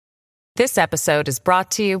This episode is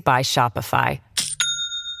brought to you by Shopify.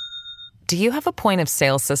 Do you have a point of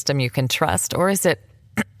sale system you can trust, or is it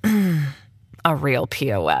a real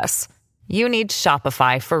POS? You need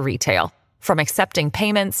Shopify for retail. From accepting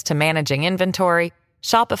payments to managing inventory,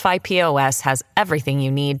 Shopify POS has everything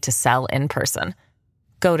you need to sell in person.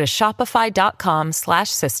 Go to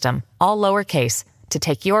shopify.com/system, all lowercase, to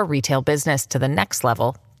take your retail business to the next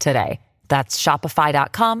level today. That's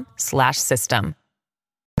shopify.com/system.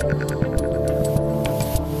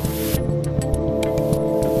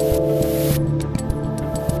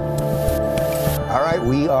 All right,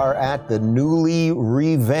 we are at the newly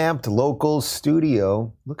revamped local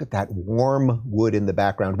studio. Look at that warm wood in the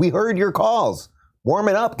background. We heard your calls. Warm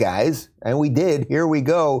it up, guys. And we did. Here we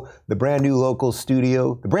go. The brand new local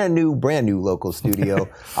studio. The brand new local studio.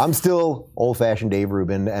 I'm still old-fashioned Dave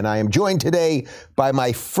Rubin, and I am joined today by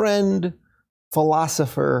my friend,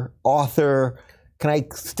 philosopher, author. Can I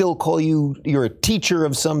still call you, you're a teacher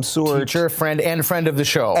of some sort? Teacher, friend, and friend of the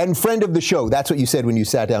show. And friend of the show. That's what you said when you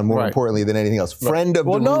sat down, more importantly than anything else. Friend of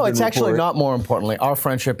the Rubin Well, no, it's Report. actually not more importantly. Our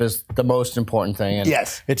friendship is the most important thing. And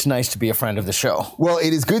yes. It's nice to be a friend of the show. Well,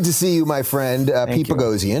 it is good to see you, my friend, Pete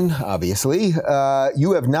Boghossian, obviously.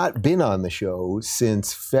 You have not been on the show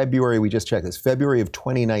since February, we just checked this, February of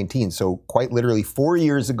 2019. So quite literally 4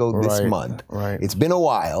 years ago this month. Right. It's been a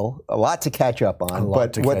while, a lot to catch up on.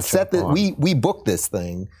 We booked this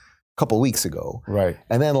thing a couple weeks ago. Right.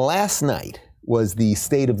 And then last night was the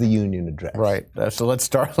State of the Union address. Right. So let's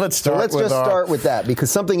start with that,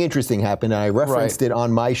 because something interesting happened, and I referenced it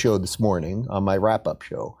on my show this morning, on my wrap-up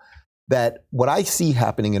show, that what I see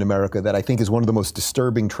happening in America that I think is one of the most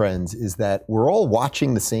disturbing trends is that we're all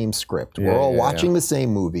watching the same script. We're all watching the same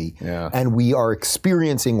movie, and we are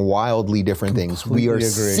experiencing wildly different things. We are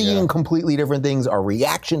seeing completely different things. Our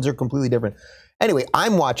reactions are completely different. Anyway,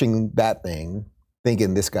 I'm watching that thing,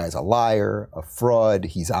 thinking this guy's a liar, a fraud,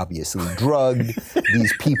 he's obviously drugged,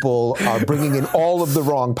 these people are bringing in all of the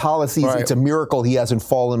wrong policies, it's a miracle he hasn't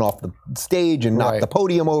fallen off the stage and knocked the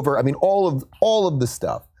podium over. I mean, all of the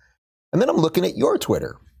stuff. And then I'm looking at your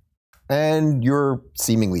Twitter, and you're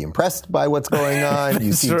seemingly impressed by what's going on.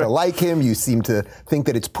 You seem to like him. You seem to think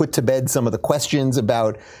that it's put to bed some of the questions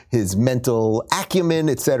about his mental acumen,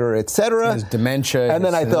 et cetera, et cetera. His dementia. And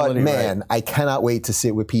then I thought, man, I cannot wait to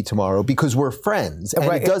sit with Pete tomorrow because we're friends. And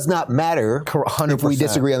it does not matter 100%. if we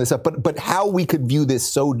disagree on this stuff. But how we could view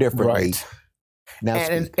this so differently. Right.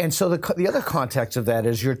 And so the other context of that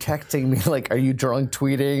is you're texting me like, are you drunk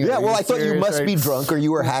tweeting? Yeah, well, I thought you must be drunk or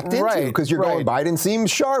you were hacked into because you're going, Biden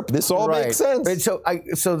seems sharp. This all makes sense. And so I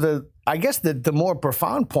guess the more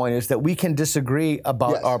profound point is that we can disagree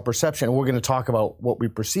about our perception. We're going to talk about what we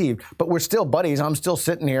perceived, but we're still buddies. I'm still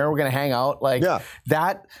sitting here. We're going to hang out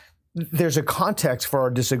that. There's a context for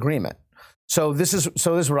our disagreement. So this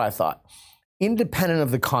is what I thought. Independent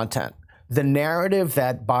of the content, the narrative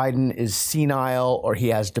that Biden is senile or he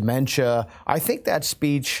has dementia, I think that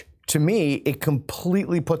speech, to me, it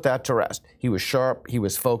completely put that to rest. He was sharp, he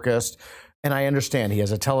was focused, and I understand he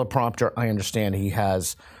has a teleprompter. I understand he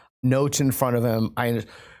has notes in front of him.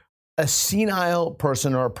 A senile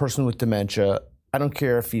person or a person with dementia, I don't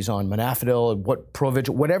care if he's on Modafinil,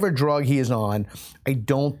 whatever drug he is on, I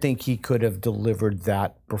don't think he could have delivered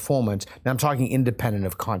that performance. Now I'm talking independent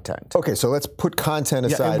of content. Okay, so let's put content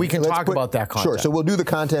aside. Yeah, and we can talk about that content. Sure, so we'll do the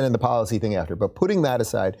content and the policy thing after, but putting that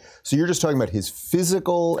aside, so you're just talking about his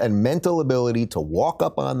physical and mental ability to walk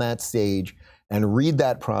up on that stage and read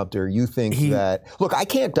that prompter. You think that, look, I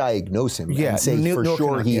can't diagnose him and say for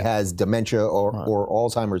sure he has dementia or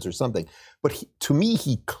Alzheimer's or something. But to me,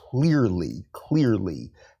 he clearly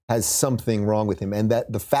has something wrong with him. And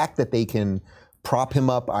that the fact that they can prop him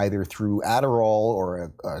up either through Adderall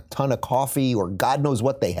or a ton of coffee or God knows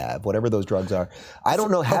what they have, whatever those drugs are. I don't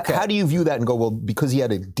know. How do you view that and go, well, because he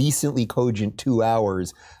had a decently cogent 2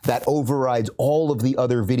 hours, that overrides all of the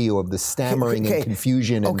other video of the stammering and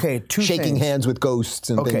confusion and shaking hands with ghosts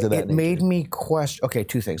and things of that nature. It made me question. Okay,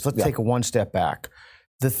 two things. Let's take one step back.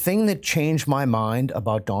 The thing that changed my mind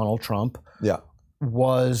about Donald Trump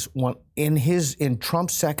was when in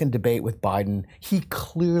Trump's second debate with Biden, he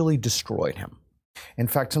clearly destroyed him. In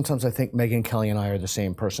fact, sometimes I think Megyn Kelly and I are the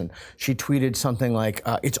same person. She tweeted something like,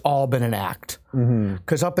 it's all been an act.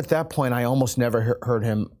 Because up at that point, I almost never heard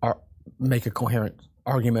him make a coherent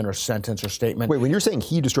argument or sentence or statement. Wait, when you're saying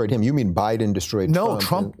he destroyed him, you mean Biden destroyed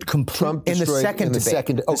Trump? No, Trump in the second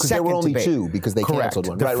debate. Oh, because there were only two because they canceled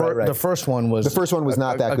one. Right. The first one was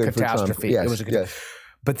not that good catastrophe. For Trump. Yes, it was a catastrophe.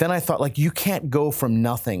 But then I thought, like, you can't go from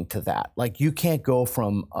nothing to that. Like, you can't go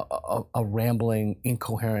from a rambling,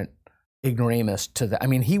 incoherent ignoramus to that. I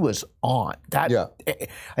mean, he was on that. Yeah.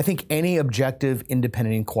 I think any objective,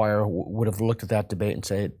 independent inquirer would have looked at that debate and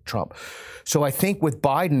said Trump. So I think with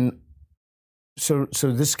Biden, so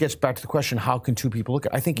this gets back to the question: how can two people look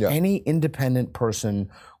at it? I think any independent person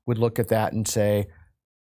would look at that and say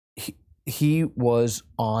he was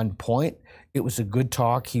on point. It was a good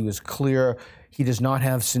talk. He was clear. He does not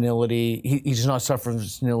have senility. He does not suffer from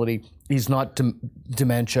senility. He's not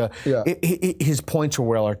dementia. Yeah. His points were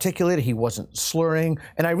well articulated. He wasn't slurring.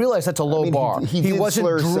 And I realize that's a low bar. He wasn't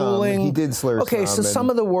drooling. He did slur some. Okay, so some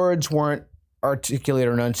of the words weren't articulated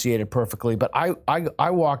or enunciated perfectly, but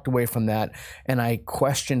I walked away from that and I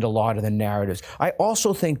questioned a lot of the narratives. I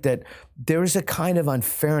also think that there is a kind of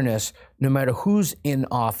unfairness no matter who's in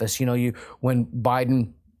office. You know, when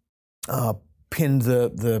Biden pinned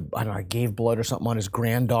the I don't know, gave blood or something on his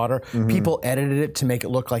granddaughter. Mm-hmm. People edited it to make it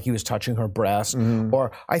look like he was touching her breast. Mm-hmm.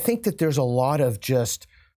 Or I think that there's a lot of just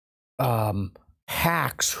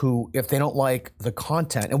hacks who, if they don't like the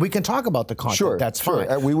content, and we can talk about the content, that's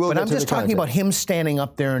fine. We will. But I'm just talking about him standing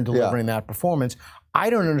up there and delivering that performance. I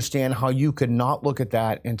don't understand how you could not look at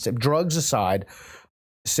that and say, drugs aside,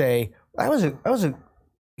 say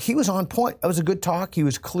he was on point. That was a good talk. He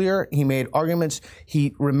was clear. He made arguments.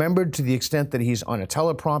 He remembered to the extent that he's on a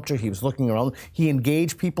teleprompter. He was looking around. He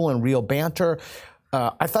engaged people in real banter.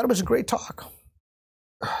 I thought it was a great talk.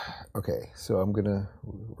 Okay, so we're gonna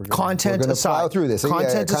plow through this.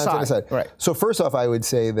 Content aside. Right. So first off, I would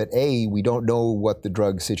say that we don't know what the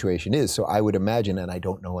drug situation is. So I would imagine, and I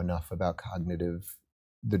don't know enough about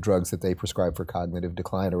the drugs that they prescribe for cognitive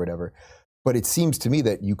decline or whatever, but it seems to me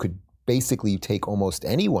that you could basically take almost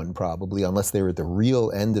anyone probably, unless they were at the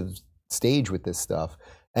real end of stage with this stuff,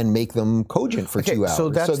 and make them cogent for 2 hours. So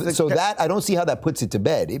that I don't see how that puts it to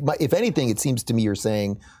bed. If anything, it seems to me you're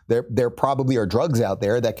saying there probably are drugs out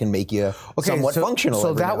there that can make you somewhat functional.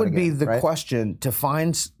 So that would be the question, to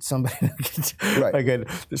find somebody. Again,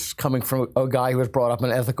 this is coming from a guy who was brought up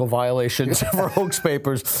in ethical violations for hoax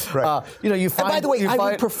papers. Right. You find. And by the way, I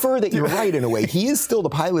would prefer that you're right in a way. He is still the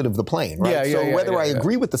pilot of the plane, right? Whether I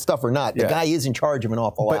agree with the stuff or not, the guy is in charge of an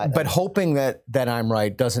awful lot. But hoping that I'm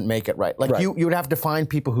right doesn't make it right. Like you would have to find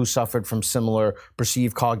people who suffered from similar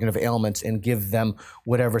perceived cognitive ailments and give them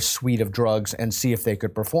whatever suite of drugs and see if they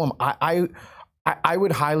could perform. I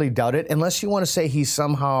would highly doubt it, unless you want to say he's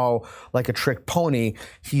somehow like a trick pony.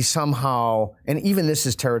 He's somehow, and even this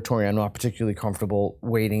is territory I'm not particularly comfortable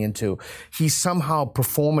wading into, he's somehow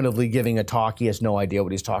performatively giving a talk. He has no idea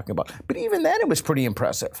what he's talking about. But even then, it was pretty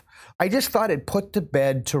impressive. I just thought it put to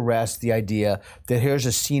bed to rest the idea that here's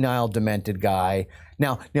a senile, demented guy.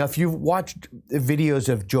 Now, if you've watched videos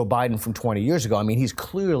of Joe Biden from 20 years ago, I mean, he's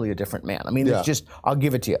clearly a different man. I mean, it's just, I'll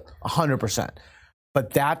give it to you, 100%.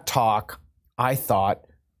 But that talk, I thought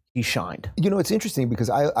he shined. You know, it's interesting because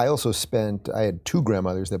I also I had two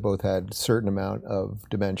grandmothers that both had a certain amount of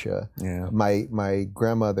dementia. Yeah. My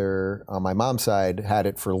grandmother on my mom's side had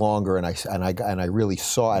it for longer, and I really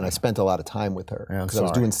saw, and I spent a lot of time with her because I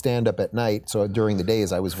was doing stand-up at night. So during the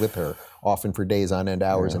days I was with her, often for days on end,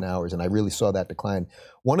 hours and hours, and I really saw that decline.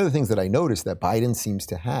 One of the things that I noticed that Biden seems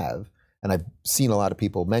to have, and I've seen a lot of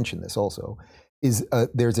people mention this also, is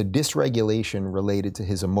there's a dysregulation related to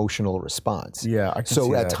his emotional response. Yeah, I can see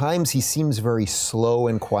So that. at times he seems very slow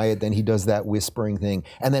and quiet, then he does that whispering thing,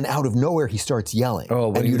 and then out of nowhere he starts yelling.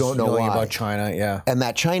 Oh, and you don't know why. About China, yeah. And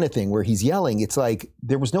that China thing where he's yelling, it's like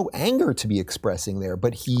there was no anger to be expressing there,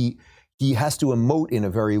 but he has to emote in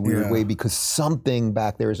a very weird way because something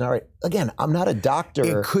back there is not right. Again, I'm not a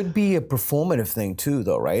doctor. It could be a performative thing too,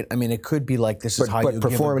 though, right? I mean, it could be like this is how you give a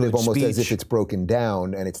good performative almost speech. As if it's broken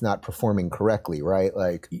down and it's not performing correctly, right?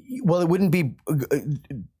 Like, well, it wouldn't be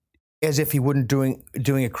as if he wouldn't doing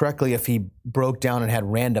it correctly if he broke down and had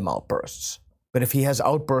random outbursts. But if he has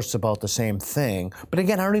outbursts about the same thing, but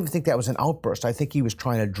again, I don't even think that was an outburst. I think he was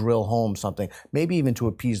trying to drill home something, maybe even to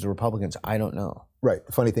appease the Republicans. I don't know. Right.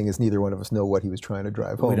 The funny thing is neither one of us know what he was trying to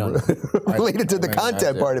drive home related to the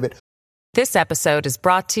content part of it. This episode is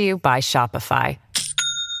brought to you by Shopify.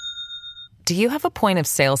 Do you have a point of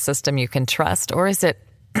sale system you can trust, or is it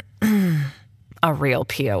a real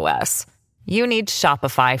POS? You need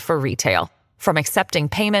Shopify for retail. From accepting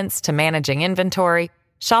payments to managing inventory,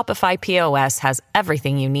 Shopify POS has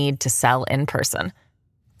everything you need to sell in person.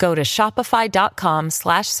 Go to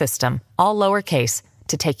shopify.com/system, all lowercase,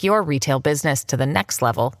 to take your retail business to the next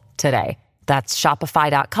level today. That's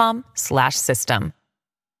shopify.com/system.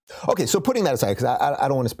 Okay, so putting that aside, because I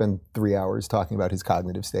don't want to spend 3 hours talking about his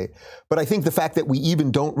cognitive state, but I think the fact that we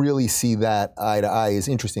even don't really see that eye to eye is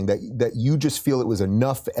interesting, that you just feel it was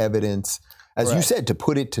enough evidence, as you said, to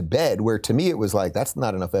put it to bed, where to me it was like, that's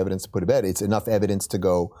not enough evidence to put to bed. It's enough evidence to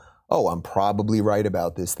go, oh, I'm probably right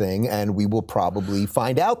about this thing, and we will probably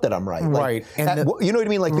find out that I'm right. Right. You know what I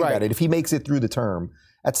mean? Like, think about it. If he makes it through the term,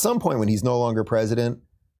 at some point when he's no longer president,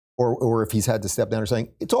 or if he's had to step down or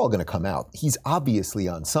something, it's all going to come out. He's obviously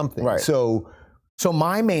on something. Right. So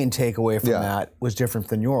my main takeaway from that was different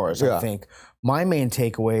than yours, I think. My main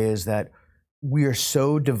takeaway is that we are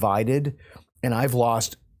so divided, and I've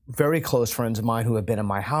lost very close friends of mine who have been in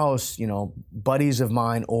my house, buddies of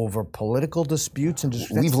mine, over political disputes. And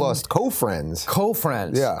we've lost co-friends.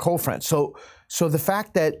 Co-friends. So the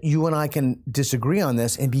fact that you and I can disagree on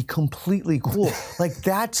this and be completely cool, like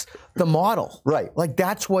that's the model. Right. Like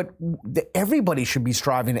that's what everybody should be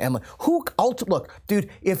striving to emulate. Look, dude,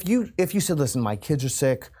 if you said, listen, my kids are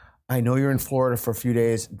sick, I know you're in Florida for a few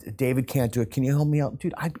days, David can't do it, can you help me out?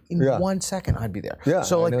 Dude, in 1 second, I'd be there. Yeah,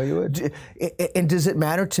 so I know you would. And does it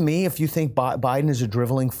matter to me if you think Biden is a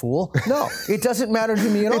driveling fool? No, it doesn't matter to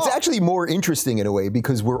me at all. It's actually more interesting in a way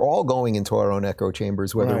because we're all going into our own echo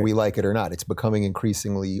chambers, whether we like it or not. It's becoming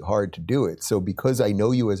increasingly hard to do it. So because I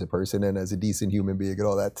know you as a person and as a decent human being and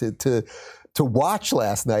all that, to watch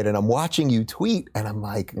last night, and I'm watching you tweet, and I'm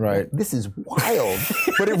like, this is wild.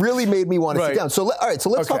 But it really made me want to sit down. So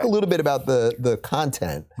let's talk a little bit about the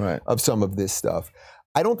content of some of this stuff.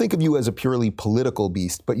 I don't think of you as a purely political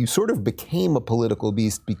beast, but you sort of became a political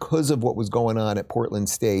beast because of what was going on at Portland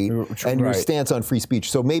State and your stance on free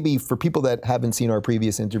speech. So maybe for people that haven't seen our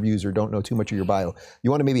previous interviews or don't know too much of your bio,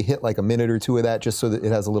 you want to maybe hit like a minute or two of that just so that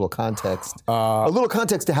it has a little context. A little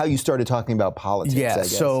context to how you started talking about politics, I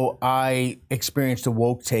guess. So I experienced a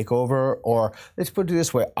woke takeover, or let's put it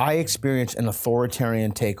this way, I experienced an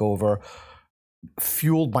authoritarian takeover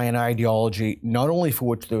fueled by an ideology, not only for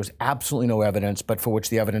which there was absolutely no evidence, but for which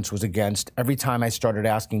the evidence was against. Every time I started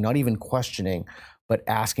asking, not even questioning, but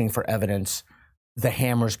asking for evidence, the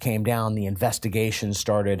hammers came down, the investigation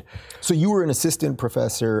started. So you were an assistant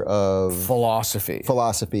professor of philosophy.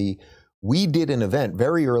 We did an event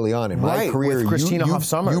very early on in my career. With Christina Hoff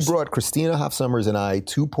Sommers. You brought Christina Hoff Sommers and I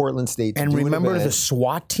to Portland State to and do remember an event. The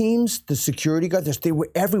SWAT teams, the security guards, they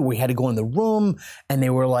were everywhere. We had to go in the room and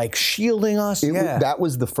they were like shielding us. That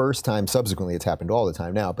was the first time, subsequently it's happened all the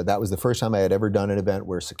time now, but that was the first time I had ever done an event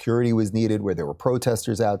where security was needed, where there were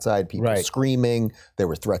protesters outside, people screaming, there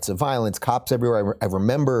were threats of violence, cops everywhere. I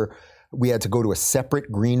remember we had to go to a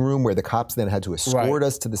separate green room where the cops then had to escort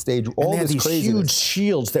us to the stage. All this craziness. These huge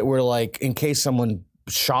shields that were like, in case someone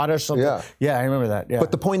shot or something. Yeah, I remember that. Yeah.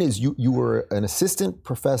 But the point is, you were an assistant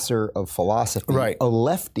professor of philosophy, a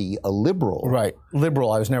lefty, a liberal. Right,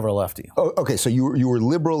 liberal. I was never a lefty. Oh, okay, so you were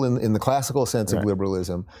liberal in the classical sense of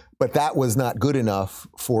liberalism, but that was not good enough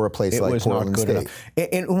for a place like Portland State.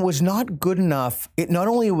 It was not good enough. It not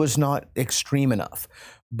only was not extreme enough,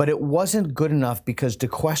 but it wasn't good enough because to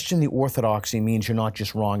question the orthodoxy means you're not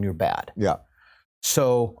just wrong, you're bad. Yeah.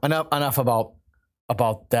 So enough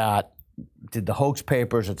about that. Did the hoax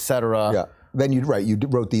papers, et cetera. Yeah. Then you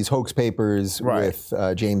wrote these hoax papers with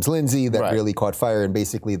James Lindsay that really caught fire, and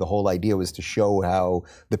basically the whole idea was to show how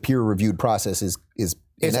the peer-reviewed process is in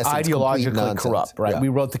essence, ideologically corrupt, right? We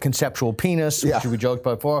wrote The Conceptual Penis, which we joked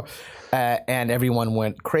about before, and everyone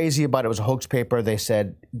went crazy about it. It was a hoax paper. They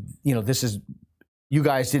said, you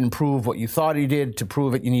guys didn't prove what you thought you did. To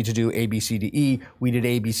prove it, you need to do A, B, C, D, E. We did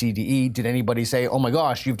A, B, C, D, E. Did anybody say, oh my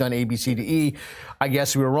gosh, you've done A, B, C, D, E? I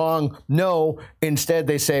guess we were wrong. No. Instead,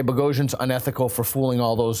 they say Boghossian's unethical for fooling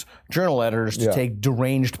all those journal editors to take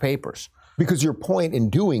deranged papers. Because your point in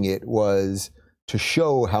doing it was to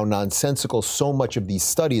show how nonsensical so much of these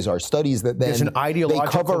studies are. Studies that then they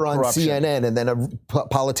cover on CNN, and then a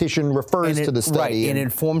politician refers to the study. Right, it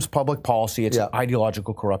informs public policy. It's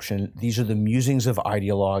ideological corruption. These are the musings of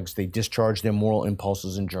ideologues. They discharge their moral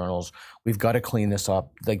impulses in journals. We've got to clean this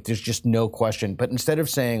up. Like, there's just no question. But instead of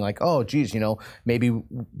saying like, oh, geez, maybe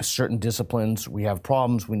certain disciplines, we have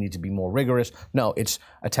problems, we need to be more rigorous. No, it's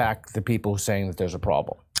attack the people saying that there's a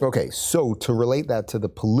problem. Okay, so to relate that to the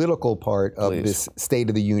political part of this State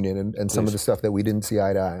of the Union and some of the stuff that we didn't see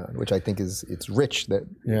eye to eye on, which I think it's rich that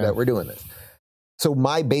we're doing this. So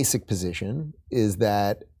my basic position is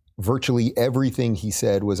that virtually everything he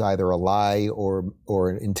said was either a lie or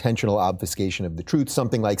an intentional obfuscation of the truth.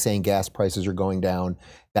 Something like saying gas prices are going down.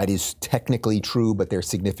 That is technically true, but they're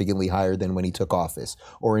significantly higher than when he took office.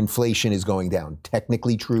 Or inflation is going down.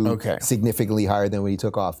 Technically true, significantly higher than when he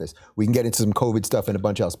took office. We can get into some COVID stuff and a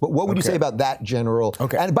bunch else. But what would you say about that general?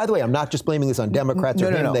 And by the way, I'm not just blaming this on Democrats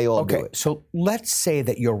or him. They all do it. So let's say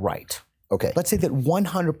that you're right. Okay. Let's say that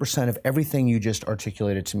 100% of everything you just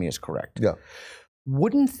articulated to me is correct. Yeah.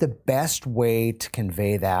 Wouldn't the best way to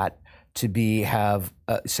convey that to have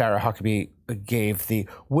Sarah Huckabee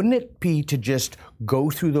wouldn't it be to just go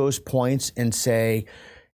through those points and say,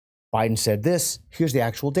 Biden said this. Here's the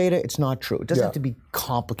actual data. It's not true. It doesn't have to be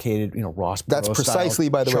complicated, Ross Perot That's precisely,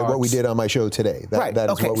 by the way, what we did on my show today. That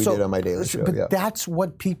is what we did on my daily show. But that's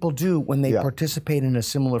what people do when they participate in a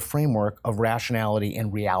similar framework of rationality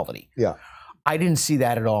and reality. Yeah. I didn't see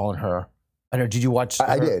that at all in her. I don't know, did you watch her?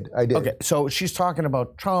 I did. Okay, so she's talking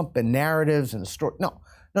about Trump and narratives and story. No.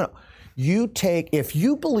 If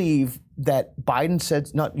you believe that Biden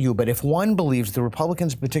said, not you, but if one believes, the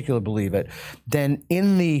Republicans in particular believe it, then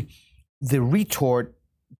in the retort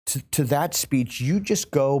to that speech, you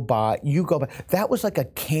go by. That was like a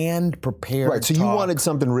canned, prepared Right, so talk. you wanted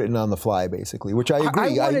something written on the fly, basically, which I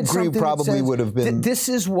agree. I agree probably would have been. This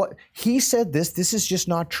is what, he said this is just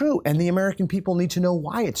not true. And the American people need to know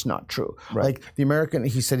why it's not true. Right. Like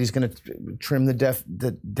he said he's going to trim the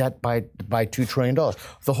debt by $2 trillion.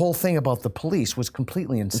 The whole thing about the police was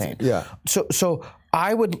completely insane. Yeah. So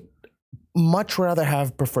I would much rather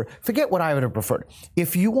have preferred, forget what I would have preferred.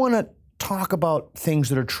 If you want to talk about things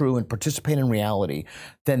that are true and participate in reality,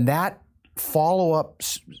 then that follow-up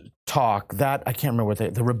talk, that, I can't remember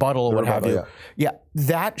what the rebuttal or what have you. Yeah,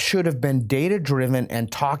 that should have been data-driven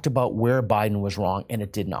and talked about where Biden was wrong, and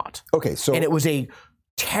it did not. Okay, so. And it was a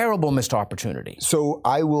terrible missed opportunity. So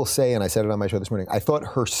I will say, and I said it on my show this morning, I thought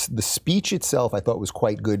the speech itself, I thought was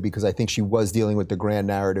quite good because I think she was dealing with the grand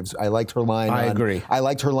narratives. I liked her line. I agree. I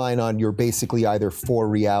liked her line on you're basically either for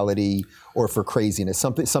reality or for craziness,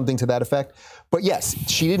 something to that effect. But yes,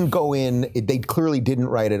 she didn't go in. They clearly didn't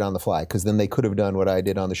write it on the fly because then they could have done what I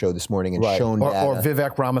did on the show this morning and shown data. Or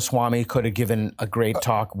Vivek Ramaswamy could have given a great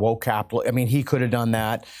talk. Woke capital. I mean, he could have done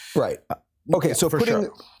that. Right. Okay. So putting.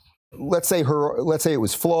 Sure. Let's say it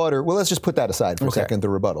was flawed, or let's just put that aside for a second, the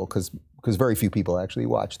rebuttal, because very few people actually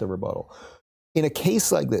watch the rebuttal. In a case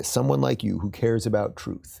like this, someone like you who cares about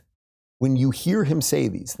truth, when you hear him say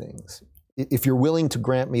these things, if you're willing to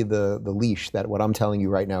grant me the leash that what I'm telling you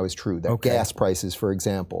right now is true, that gas prices, for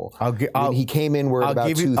example, when he came in were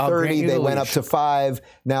about $2.30, they went up to $5,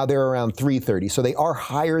 now they're around $3.30, so they are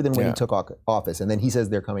higher than when he took office, and then he says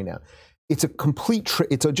they're coming down. It's a complete trick.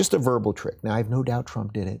 It's just a verbal trick. Now, I have no doubt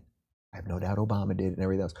Trump did it. I have no doubt Obama did it and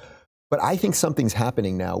everything else. But I think something's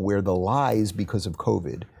happening now where the lies, because of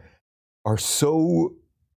COVID, are so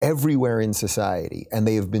everywhere in society, and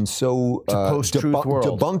they have been so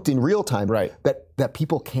debunked in real time that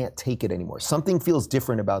people can't take it anymore. Something feels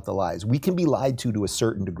different about the lies. We can be lied to a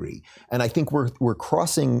certain degree. And I think we're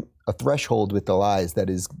crossing a threshold with the lies that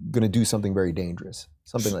is going to do something very dangerous,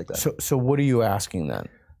 something like that. So what are you asking then?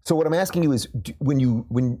 So what I'm asking you is,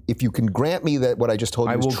 if you can grant me that what I just told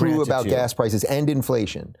you is true about gas prices and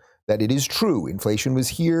inflation, that it is true. Inflation was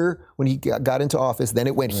here when he got into office, then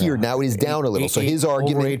it went here, now it is down a little. So his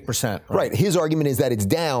argument, over 8%, right? His argument is that it's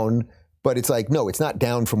down, but it's like, no, it's not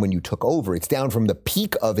down from when you took over. It's down from the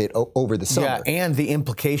peak of it over the summer. Yeah, and the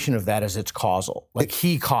implication of that is it's causal. Like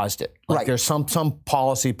he caused it. Like there's some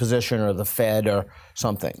policy position or the Fed or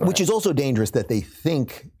something. Which is also dangerous, that they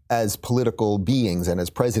think as political beings and as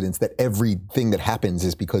presidents that everything that happens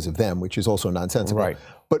is because of them, which is also nonsensical. Right.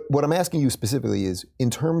 But what I'm asking you specifically is, in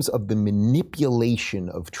terms of the manipulation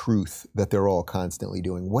of truth that they're all constantly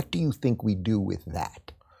doing, what do you think we do with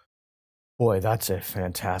that? Boy, that's a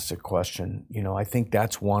fantastic question. I think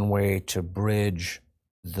that's one way to bridge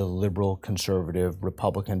the liberal, conservative,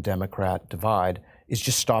 Republican, Democrat divide, is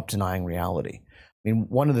just stop denying reality. I mean,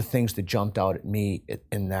 one of the things that jumped out at me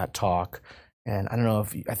in that talk, and I don't know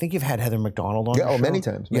I think you've had Heather McDonald on your show? Many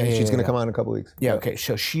times. She's going to come on in a couple of weeks. Yeah, okay.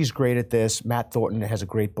 So she's great at this. Matt Thornton has a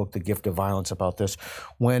great book, The Gift of Violence, about this.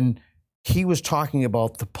 When he was talking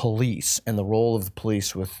about the police and the role of the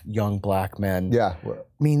police with young black men. Yeah. I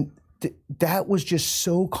mean, that was just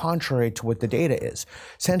so contrary to what the data is.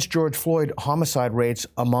 Since George Floyd, homicide rates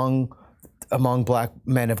among black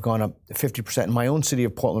men have gone up 50%. In my own city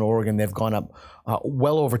of Portland, Oregon, they've gone up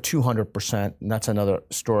well over 200%. And that's another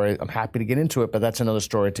story. I'm happy to get into it, but that's another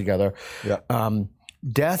story together. Yeah.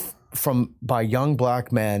 Death by young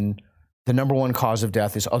black men, the number one cause of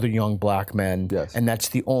death is other young black men. Yes. And that's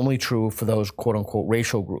the only true for those quote unquote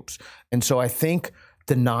racial groups. And so I think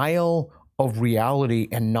denial of reality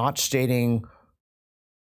and not stating,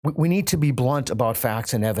 we need to be blunt about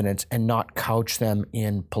facts and evidence and not couch them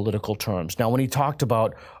in political terms. Now, when he talked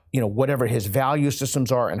about, whatever his value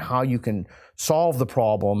systems are and how you can solve the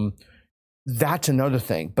problem, that's another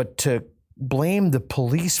thing. But to blame the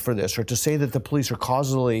police for this, or to say that the police are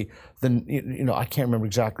causally, I can't remember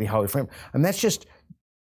exactly how he framed it. And that's just,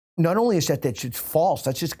 not only is that's just false,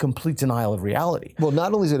 that's just complete denial of reality. Well,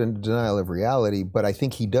 not only is it a denial of reality, but I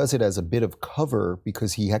think he does it as a bit of cover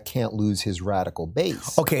because he can't lose his radical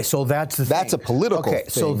base. Okay, so that's the thing. That's a political thing. Okay,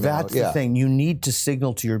 so that's the thing. You need to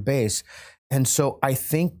signal to your base. And so I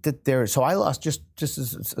think that so I lost, just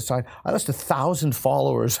as a side, I lost 1,000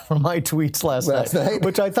 followers from my tweets last night,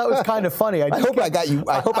 which I thought was kind of funny. I hope I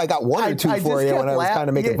got one or two for you when I was kind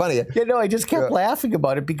of making fun of you. Yeah, no, I just kept laughing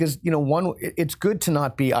about it because, one, it's good to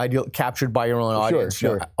not be captured by your own audience,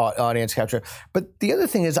 sure. Audience capture. But the other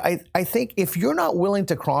thing is, I think if you're not willing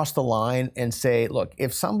to cross the line and say, look,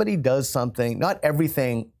 if somebody does something, not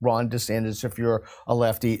everything Ron DeSantis, if you're a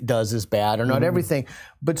lefty, does is bad, or not everything,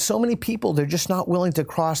 but so many people, they're just not willing to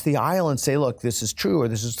cross the aisle and say, look, this is true or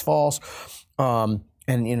this is false. And,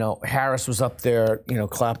 Harris was up there,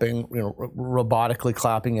 clapping, robotically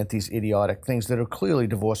clapping at these idiotic things that are clearly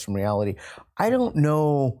divorced from reality. I don't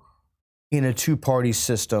know in a two-party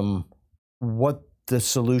system what the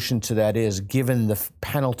solution to that is, given the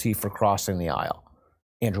penalty for crossing the aisle.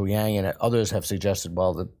 Andrew Yang and others have suggested,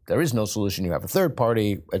 well, that there is no solution. You have a third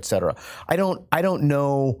party, et cetera. I don't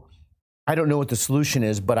know what the solution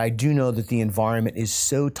is, but I do know that the environment is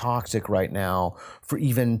so toxic right now for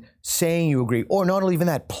even saying you agree, or not even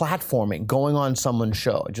that, platforming, going on someone's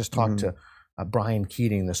show. I just talked to Brian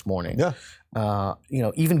Keating this morning. Yeah.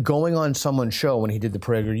 Even going on someone's show when he did the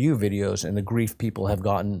PragerU videos and the grief people have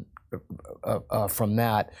gotten from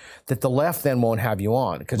that the left then won't have you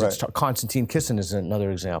on because it's Konstantin Kisin is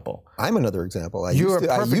another example. I'm another example. I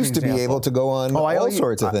used to be able to go on all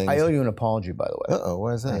sorts of things. I owe you an apology, by the way. Uh-oh,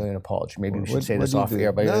 why is that? I owe you an apology. Maybe we should say this off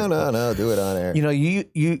air. No, do it on air.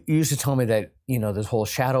 You used to tell me that, this whole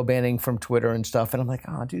shadow banning from Twitter and stuff, and I'm like,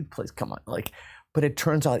 oh, dude, please, come on. But it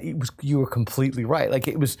turns out you were completely right.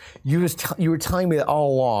 You were telling me that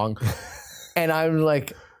all along, and I'm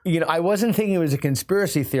like, I wasn't thinking it was a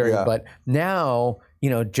conspiracy theory, but now,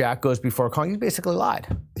 Jack goes before Congress. He basically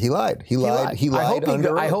lied. He lied. He lied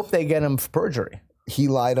under oath. I hope they get him for perjury. He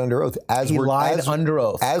lied under oath. Under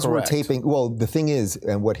oath. As we're taping, well, the thing is,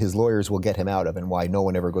 and what his lawyers will get him out of, and why no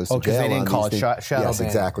one ever goes to jail. Because they didn't call it shadow Yes, banning.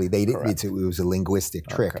 exactly. They didn't. It was a linguistic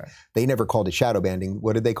trick. Okay. They never called it shadow banning.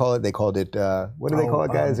 What did they call it? They called it. What did they call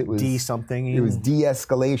it, guys? It was something. It was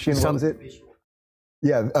de-escalation. What was it?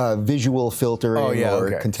 Yeah, visual filtering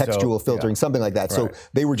or contextual filtering, something like that. So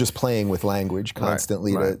they were just playing with language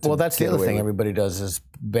constantly. To well, that's the other thing everybody does is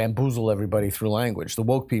bamboozle everybody through language. The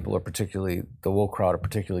woke crowd are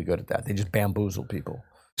particularly good at that. They just bamboozle people.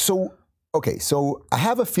 So I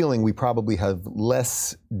have a feeling we probably have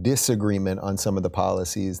less disagreement on some of the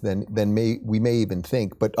policies than we may even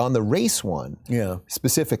think. But on the race one,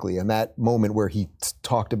 specifically, in that moment where he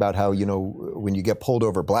talked about how, when you get pulled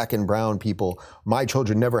over, black and brown people, my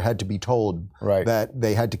children never had to be told that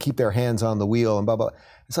they had to keep their hands on the wheel and blah, blah.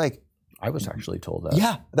 It's like, I was actually told that.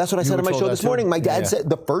 Yeah, that's what I said on my show this morning. My dad said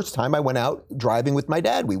the first time I went out driving with my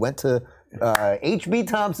dad, we went to H.B.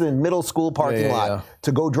 Thompson Middle School parking lot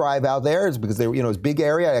to go drive out there. It's because it was a big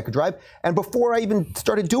area I could drive. And before I even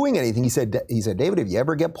started doing anything, he said, David, if you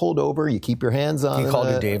ever get pulled over, you keep your hands on. He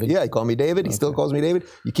called you David? Yeah, he called me David. He still calls me David.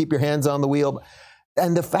 You keep your hands on the wheel.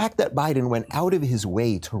 And the fact that Biden went out of his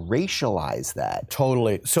way to racialize that.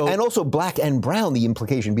 Totally. And also black and brown, the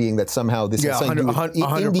implication being that somehow this is something to do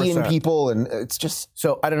with Indian people, and it's just...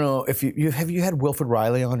 So I don't know if have you had Wilford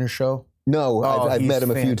Riley on your show? No, I've met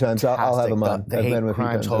him a few times. I'll have him on. The hate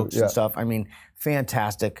crimes hoax and stuff. I mean,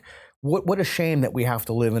 fantastic. What a shame that we have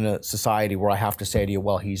to live in a society where I have to say to you,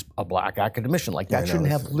 well, he's a black academician. That shouldn't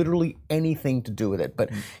have literally anything to do with it. But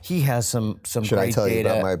he has some Should great I tell data. you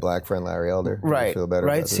about my black friend Larry Elder? Right. Feel better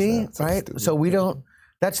right. About See, this right. So we don't.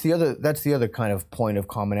 That's the other kind of point of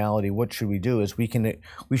commonality. What should we do? Is we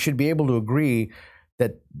should be able to agree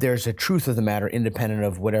that there's a truth of the matter independent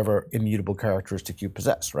of whatever immutable characteristic you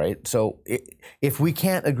possess, right? So if we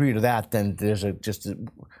can't agree to that, then there's it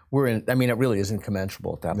really is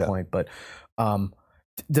incommensurable at that point. But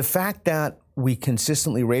the fact that we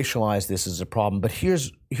consistently racialize this is a problem. But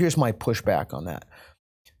here's my pushback on that.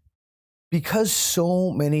 Because so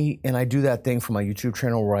many, and I do that thing for my YouTube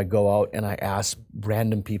channel where I go out and I ask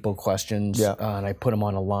random people questions, and I put them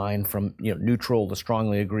on a line from neutral to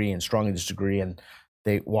strongly agree and strongly disagree, and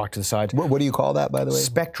they walk to the sides. What do you call that, by the way?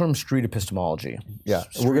 Spectrum Street Epistemology. Yeah,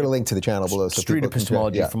 we're going to link to the channel below. So Street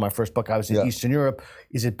Epistemology from my first book. I was in Eastern Europe.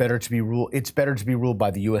 Is it better to be ruled? It's better to be ruled by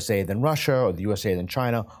the USA than Russia, or the USA than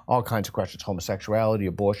China. All kinds of questions: homosexuality,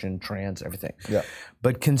 abortion, trans, everything. Yeah.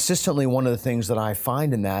 But consistently, one of the things that I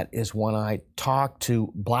find in that is when I talk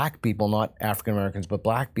to black people, not African Americans, but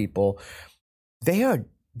black people, they're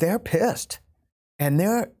pissed, and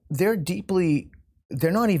they're deeply. They're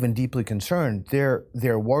not even deeply concerned. They're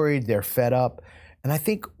worried. They're fed up, and I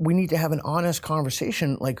think we need to have an honest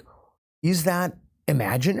conversation. Is that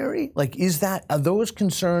imaginary? Are those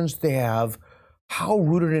concerns they have how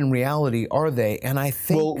rooted in reality are they? And I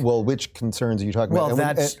think which concerns are you talking about?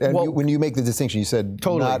 When you make the distinction, you said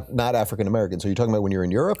not African Americans. So you're talking about when you're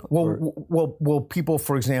in Europe? Well, people,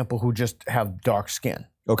 for example, who just have dark skin.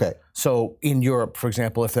 Okay. So in Europe, for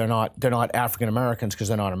example, if they're not African Americans because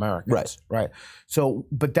they're not Americans. Right. So,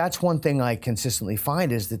 but that's one thing I consistently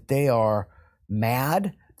find is that they are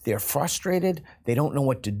mad, they're frustrated, they don't know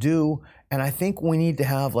what to do. And I think we need to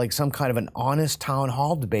have like some kind of an honest town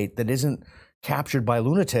hall debate that isn't captured by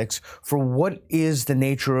lunatics for what is the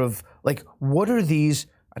nature of, like, what are these,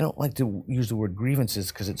 I don't like to use the word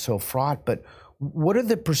grievances because it's so fraught, but what are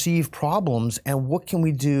the perceived problems and what can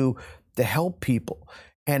we do to help people?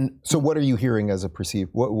 And so what are you hearing as a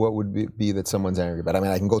perceived, what would be that someone's angry about? I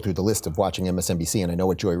mean, I can go through the list of watching MSNBC and I know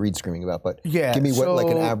what Joy Reid's screaming about, but give me what like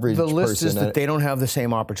an average person. The list is that they don't have the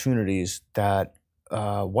same opportunities that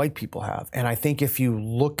white people have. And I think if you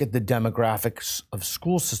look at the demographics of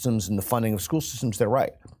school systems and the funding of school systems, they're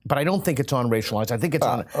right. But I don't think it's on racial lines. I think it's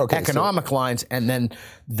on economic lines, and then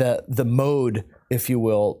the mode, if you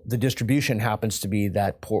will, the distribution happens to be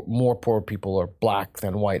that more poor people are black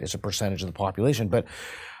than white as a percentage of the population. But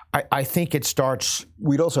I think it starts...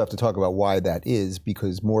 We'd also have to talk about why that is,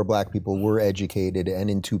 because more black people were educated and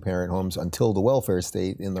in two-parent homes until the welfare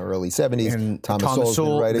state in the early 70s. And Thomas Sowell's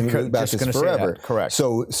been writing about this forever. Correct.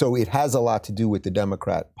 So it has a lot to do with the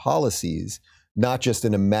Democrat policies, not just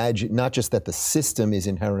that the system is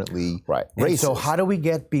inherently racist. And so how do we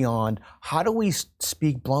get beyond, how do we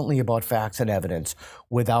speak bluntly about facts and evidence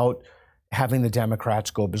without having the Democrats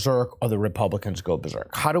go berserk or the Republicans go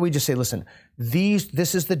berserk? How do we just say, listen,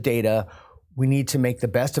 this is the data. We need to make the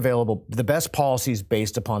best policies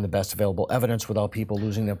based upon the best available evidence without people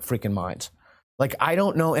losing their freaking minds. Like, I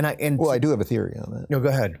don't know, well, I do have a theory on that. No, go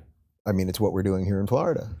ahead. I mean, it's what we're doing here in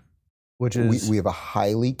Florida. Which is? We have a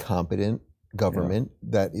highly competent government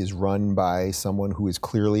that is run by someone who is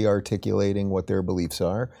clearly articulating what their beliefs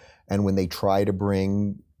are. And when they try to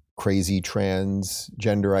bring crazy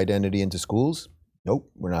transgender identity into schools,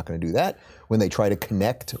 nope, we're not going to do that. When they try to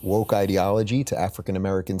connect woke ideology to African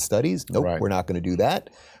American studies, nope, we're not going to do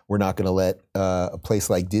that. We're not going to let a place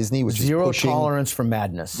like Disney, which Zero is pushing... tolerance for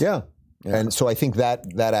madness. Yeah. And so I think that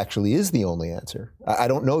actually is the only answer. I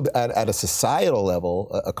don't know at a societal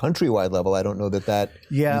level, a countrywide level, I don't know that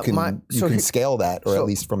you can scale that, or at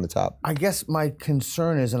least from the top. I guess my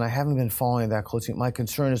concern is, and I haven't been following that closely, my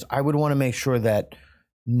concern is I would want to make sure that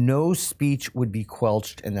no speech would be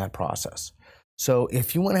quelched in that process. So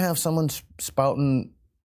if you want to have someone spouting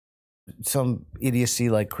some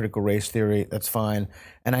idiocy like critical race theory, that's fine.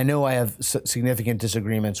 And I know I have significant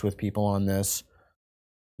disagreements with people on this.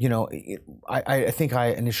 You know, I think I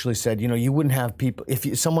initially said, you wouldn't have people,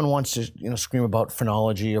 if someone wants to, scream about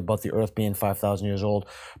phrenology or about the earth being 5,000 years old,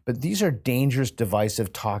 but these are dangerous,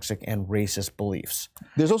 divisive, toxic, and racist beliefs.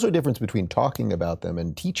 There's also a difference between talking about them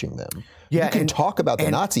and teaching them. Yeah, you can talk about the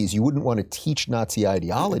Nazis, you wouldn't want to teach Nazi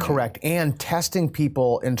ideology. Correct, and testing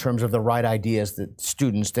people in terms of the right ideas, that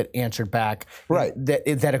students that answered back,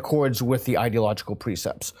 that accords with the ideological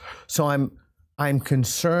precepts. So I'm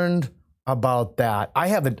concerned about that.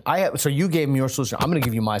 So you gave me your solution. I'm going to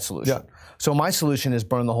give you my solution. Yeah. So my solution is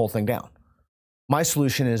burn the whole thing down. My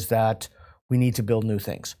solution is that we need to build new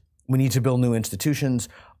things. We need to build new institutions.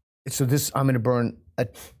 So I'm going to burn a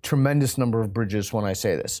tremendous number of bridges when I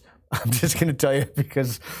say this. I'm just going to tell you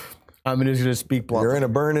because I'm just going to speak bluntly. You're in a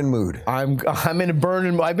burning mood. I'm in a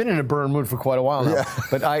burning. I've been in a burn mood for quite a while now. Yeah.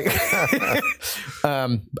 But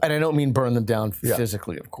and I don't mean burn them down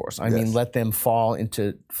physically, of course. I mean let them fall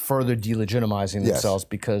into further delegitimizing themselves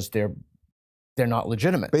because they're not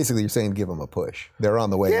legitimate. Basically, you're saying give them a push. They're on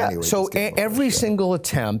the way anyway. So every single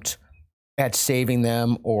attempt at saving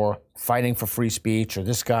them or fighting for free speech, or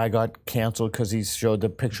this guy got canceled because he showed the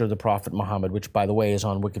picture of the Prophet Muhammad, which, by the way, is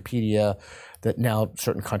on Wikipedia, that now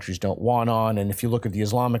certain countries don't want on. And if you look at the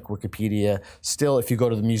Islamic Wikipedia, still, if you go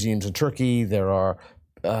to the museums in Turkey, there are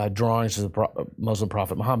drawings of the Muslim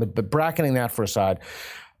Prophet Muhammad. But bracketing that for aside,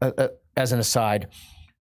 as an aside,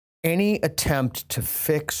 any attempt to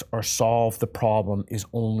fix or solve the problem is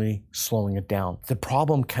only slowing it down. The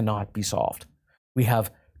problem cannot be solved. We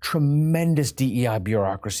have tremendous DEI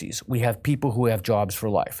bureaucracies. We have people who have jobs for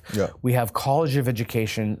life. Yeah. We have college of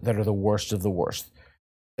education that are the worst of the worst.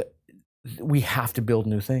 We have to build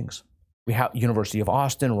new things. We have University of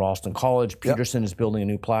Austin, Ralston College, Peterson is building a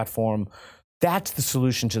new platform. That's the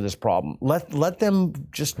solution to this problem. Let them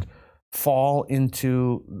just fall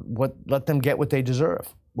into let them get what they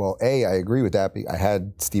deserve. Well, I agree with that. I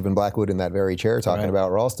had Stephen Blackwood in that very chair talking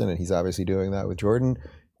about Ralston, and he's obviously doing that with Jordan.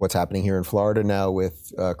 What's happening here in Florida now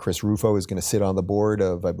with Chris Rufo is going to sit on the board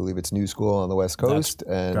of, I believe it's New School on the West Coast,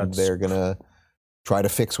 and they're going to try to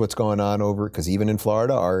fix what's going on over, because even in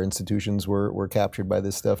Florida, our institutions were captured by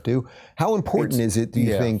this stuff too. How important is it, do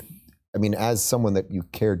you think, I mean, as someone that you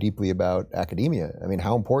care deeply about academia, I mean,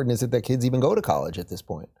 how important is it that kids even go to college at this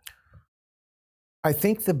point? I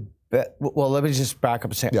think well, let me just back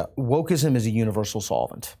up and say, wokeism is a universal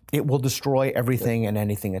solvent. It will destroy everything and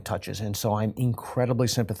anything it touches. And so I'm incredibly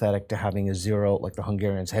sympathetic to having a zero, like the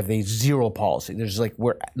Hungarians have a zero policy. There's like,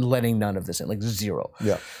 we're letting none of this in, like zero.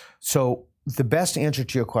 Yeah. So the best answer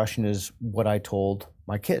to your question is what I told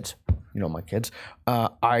my kids. You know my kids.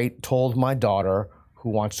 I told my daughter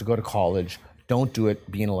who wants to go to college, don't do it,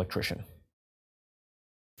 be an electrician.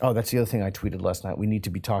 Oh, that's the other thing I tweeted last night. We need to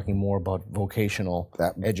be talking more about vocational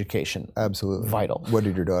education. Absolutely. Vital. What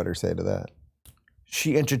did your daughter say to that?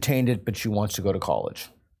 She entertained it, but she wants to go to college.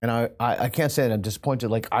 And I can't say that I'm disappointed.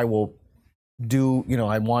 Like, I will do, you know,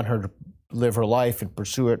 I want her to live her life and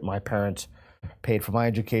pursue it. My parents paid for my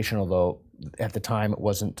education, although at the time it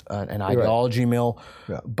wasn't an ideology mill.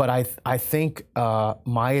 Yeah. But I think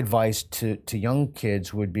my advice to young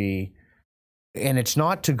kids would be, and it's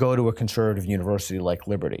not to go to a conservative university like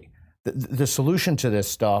Liberty. The solution to this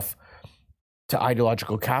stuff, to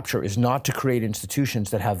ideological capture, is not to create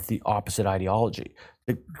institutions that have the opposite ideology.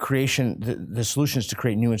 The solution is to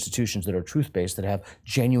create new institutions that are truth-based, that have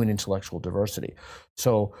genuine intellectual diversity.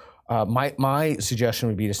 So my suggestion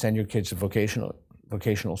would be to send your kids to vocational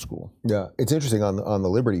school. Yeah, it's interesting on the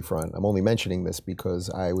Liberty front. I'm only mentioning this because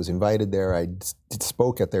I was invited there. I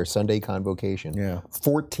spoke at their Sunday convocation. Yeah,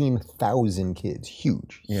 14,000 kids,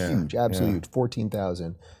 huge, absolutely huge.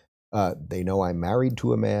 14,000. They know I'm married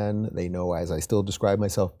to a man. They know, as I still describe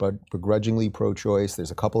myself, but begrudgingly pro-choice.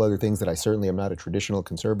 There's a couple other things that I certainly am not a traditional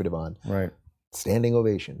conservative on. Right. Standing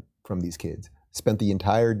ovation from these kids. Spent the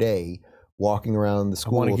entire day walking around the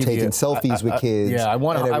school, taking selfies with kids. Yeah, I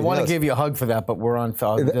want to give you a hug for that, but we're on.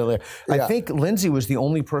 I think Lindsay was the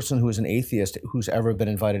only person who is an atheist who's ever been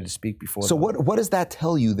invited to speak before. So what does that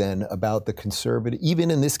tell you then about the conservative, even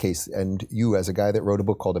in this case, and you as a guy that wrote a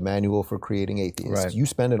book called A Manual for Creating Atheists, you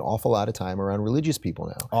spend an awful lot of time around religious people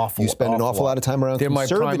now. You spend an awful lot of time around conservatives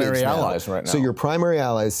now. They're my primary allies right now. So your primary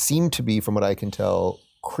allies seem to be, from what I can tell,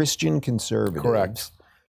 Christian conservatives. Correct.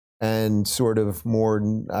 And sort of more,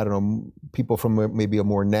 I don't know, people from maybe a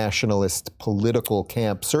more nationalist political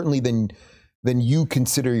camp, certainly than you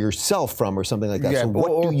consider yourself from, or something like that. Yeah, so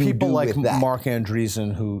what do you people do like with that? Mark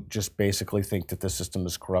Andreessen, who just basically think that the system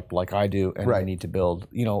is corrupt like I do, and we need to build,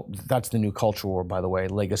 you know, that's the new culture war, by the way,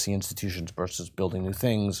 legacy institutions versus building new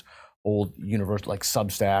things, old universe like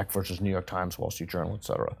Substack versus New York Times, Wall Street Journal, et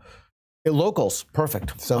cetera. Locals,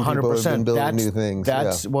 perfect. Some 100%. people have been building new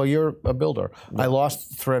things. Well, you're a builder. Yeah. I lost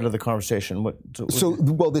the thread of the conversation.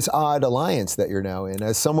 Well, this odd alliance that you're now in,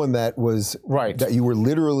 as someone that was that you were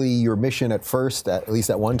literally, your mission at first, at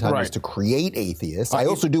least at one time, was to create atheists. I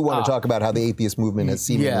also do want to talk about how the atheist movement has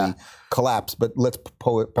seemingly collapsed, but let's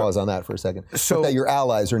pause on that for a second. So but that your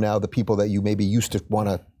allies are now the people that you maybe used to want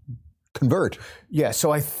to convert. Yeah.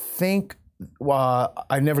 So I think.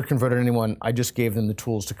 I never converted anyone. I just gave them the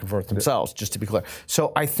tools to convert themselves, just to be clear.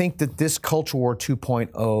 So I think that this culture war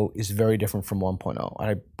 2.0 is very different from 1.0.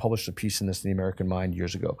 I published a piece in this in the American Mind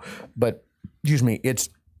years ago. But,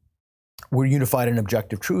 we're unified in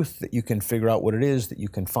objective truth, that you can figure out what it is, that you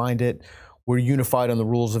can find it. We're unified on the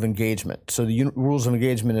rules of engagement. So the rules of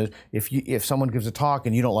engagement is if someone gives a talk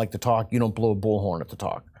and you don't like the talk, you don't blow a bullhorn at the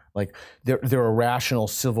talk. Like there are rational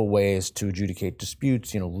civil ways to adjudicate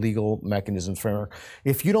disputes, legal mechanisms, framework.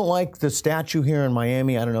 If you don't like the statue here in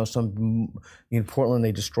Miami, I don't know, in Portland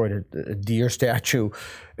they destroyed a deer statue.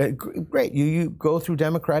 Great, you go through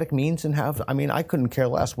democratic means and I couldn't care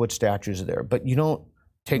less what statues are there, but you don't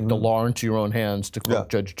take the law into your own hands, to quote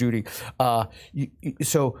Judge Judy.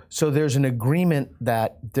 So there's an agreement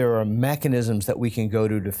that there are mechanisms that we can go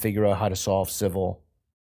to figure out how to solve civil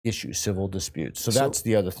issues, civil disputes. So that's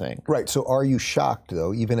the other thing. Right. So are you shocked,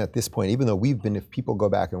 though, even at this point, even though if people go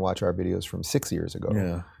back and watch our videos from 6 years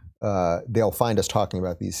ago, they'll find us talking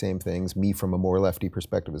about these same things, me from a more lefty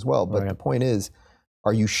perspective as well. But the point is,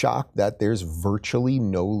 are you shocked that there's virtually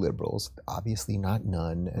no liberals, obviously not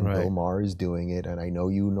none, and Bill Maher is doing it, and I know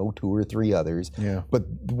you know 2 or 3 others, but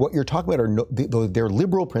what you're talking about are they're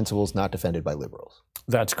liberal principles not defended by liberals.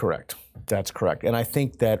 That's correct. That's correct. And I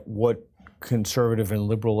think that what conservative and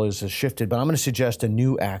liberal has shifted, but I'm going to suggest a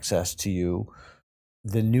new access to you.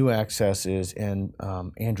 The new access is, and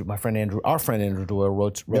our friend Andrew Doyle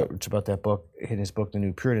wrote about that book in his book, The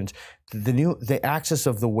New Puritans. The access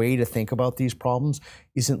of the way to think about these problems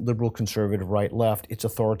isn't liberal, conservative, right, left. It's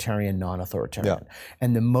authoritarian, non-authoritarian.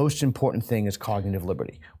 And the most important thing is cognitive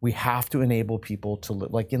liberty. We have to enable people to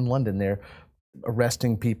live. Like in London, they're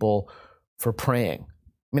arresting people for praying.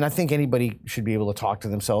 I mean, I think anybody should be able to talk to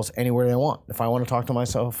themselves anywhere they want. If I want to talk to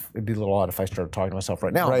myself, it'd be a little odd if I started talking to myself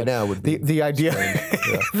right now. Right now would be the idea.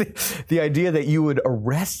 The idea that you would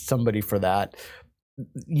arrest somebody for that.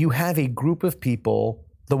 You have a group of people,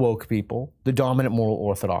 the woke people, the dominant moral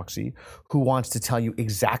orthodoxy, who wants to tell you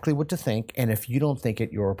exactly what to think, and if you don't think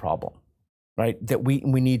it, you're a problem. Right? That we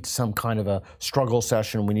need some kind of a struggle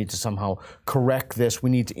session. We need to somehow correct this.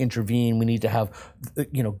 We need to intervene. We need to have,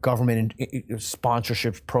 government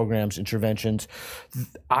sponsorships, programs, interventions.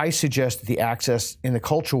 I suggest that the access in the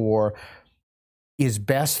culture war is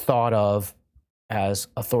best thought of as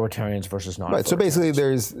authoritarians versus non-authoritarians. Right. So basically,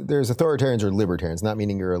 there's authoritarians or libertarians. Not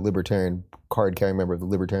meaning you're a libertarian card-carrying member of the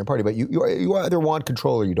Libertarian Party, but you either want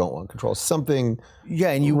control or you don't want control. Something.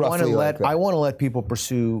 Yeah, and you want to let. I want to let people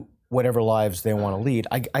pursue whatever lives they want to lead.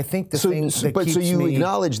 I think the thing that keeps me... So you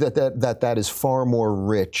acknowledge that is far more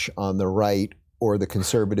rich on the right or the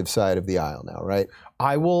conservative side of the aisle now, right?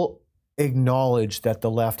 I will acknowledge that the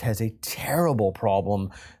left has a terrible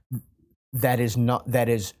problem that is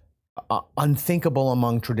unthinkable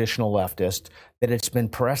among traditional leftists, that it's been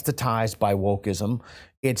paresthetized by wokeism.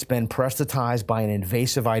 It's been paresthetized by an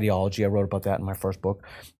invasive ideology. I wrote about that in my first book.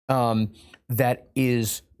 That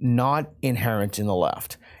is not inherent in the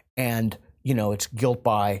left. And, it's guilt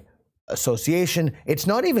by association. It's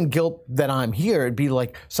not even guilt that I'm here. It'd be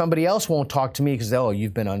like somebody else won't talk to me because,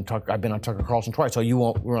 I've been on Tucker Carlson twice. You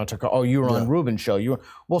were on Tucker. You were on Rubin's show.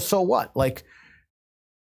 Well, so what?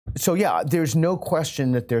 There's no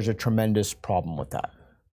question that there's a tremendous problem with that.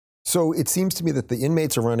 So it seems to me that the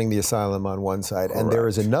inmates are running the asylum on one side, correct, and there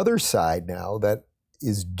is another side now that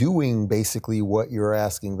is doing basically what you're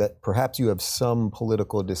asking, that perhaps you have some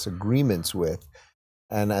political disagreements with.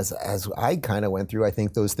 And as I kind of went through, I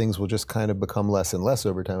think those things will just kind of become less and less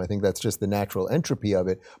over time. I think that's just the natural entropy of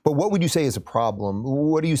it. But what would you say is a problem?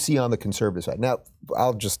 What do you see on the conservative side? Now,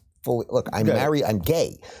 I'll just look, I'm married, I'm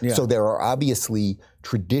gay. Yeah. So there are obviously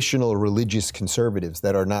traditional religious conservatives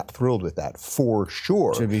that are not thrilled with that, for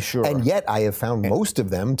sure. To be sure. And yet I have found most of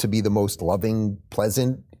them to be the most loving,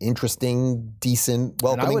 pleasant, interesting, decent,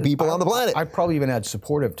 welcoming people on the planet. I probably even add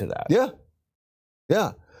supportive to that. Yeah.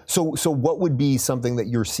 Yeah. So what would be something that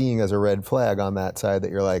you're seeing as a red flag on that side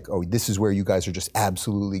that you're like, oh, this is where you guys are just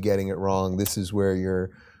absolutely getting it wrong. This is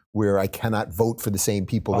where I cannot vote for the same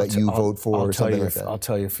people that you vote for, or something like that. I'll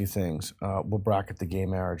tell you a few things. We'll bracket the gay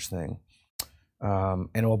marriage thing,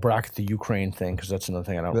 and we'll bracket the Ukraine thing because that's another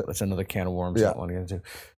thing. That's another can of worms I don't want to get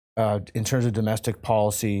into. In terms of domestic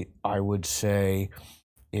policy, I would say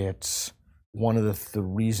it's one of the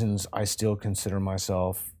reasons I still consider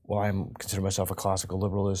myself. I consider myself a classical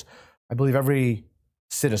liberal, is I believe every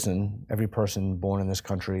citizen, every person born in this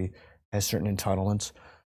country has certain entitlements.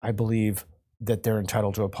 I believe that they're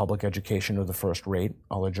entitled to a public education of the first rate,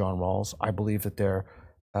 a la John Rawls. I believe that they're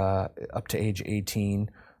up to age 18.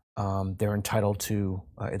 They're entitled to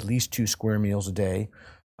at least 2 square meals a day.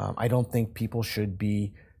 I don't think people should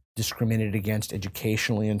be discriminated against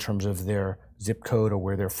educationally in terms of their zip code or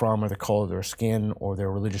where they're from or the color of their skin or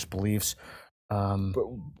their religious beliefs. But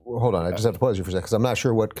hold on, I just have to pause you for a second because I'm not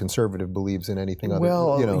sure what conservative believes in anything other.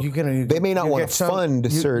 Well, they may not want to fund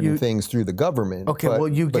certain things through the government. Okay,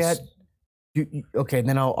 okay, and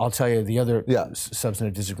then I'll tell you the other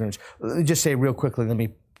substantive disagreements. Just say real quickly,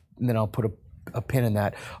 then I'll put a pin in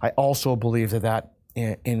that. I also believe that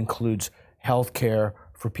includes health care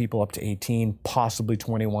for people up to 18, possibly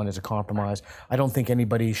 21 as a compromise. I don't think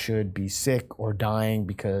anybody should be sick or dying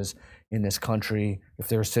because in this country, if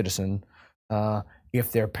they're a citizen,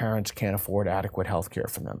 if their parents can't afford adequate health care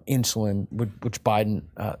for them. Insulin, which Biden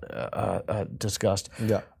discussed.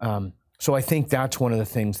 Yeah. So I think that's one of the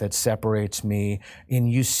things that separates me.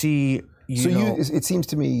 And you see, it seems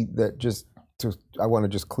to me that I want to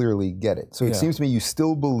just clearly get it. So it seems to me you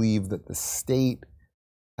still believe that the state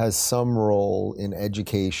has some role in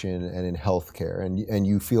education and in healthcare, and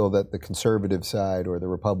you feel that the conservative side or the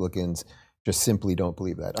Republicans just simply don't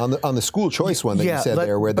believe that. On the school choice one that you said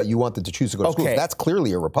that you wanted to choose to go to schools, that's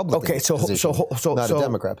clearly a Republican position, not a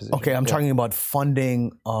Democrat position. Okay, I'm talking about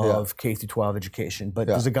funding of K through 12 education, but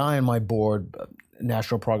there's a guy on my board,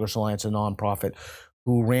 National Progress Alliance, a nonprofit,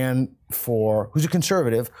 who's a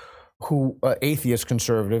conservative, atheist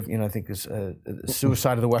conservative, I think is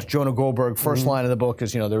Suicide of the West. Jonah Goldberg, first line of the book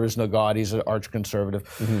is, there is no God, he's an arch conservative.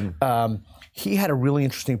 He had a really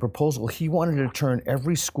interesting proposal. He wanted to turn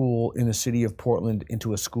every school in the city of Portland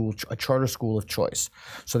into a charter school of choice.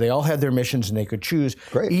 So they all had their missions and they could choose.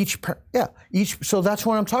 Great. So that's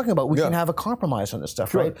what I'm talking about. We can have a compromise on this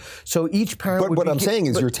stuff, right? So each parent would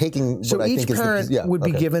you're taking what I think is each parent would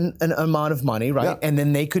be given an amount of money, right? And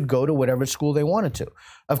then they could go to whatever school they wanted to.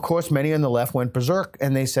 Of course, course, many on the left went berserk,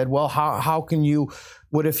 and they said, well, how can you,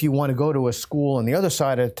 what if you want to go to a school on the other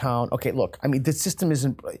side of town? Okay, look, I mean, the system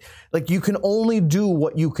isn't, like, you can only do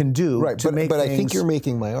what you can do to make but things. I think you're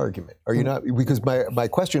making my argument. Are you not? Because my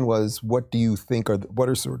question was, what do you think what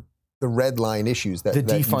are sort of the red line issues that the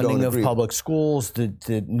that defunding you don't of agree public schools, the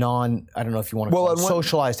I don't know if you want to call it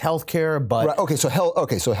socialized healthcare, but right, so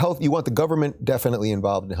health. You want the government definitely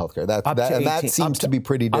involved in healthcare. That seems to be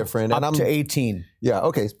pretty different. Up to 18. Yeah.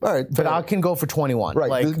 Okay. All right. But I can go for 21. Right.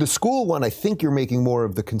 Like, the school one, I think you're making more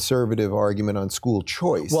of the conservative argument on school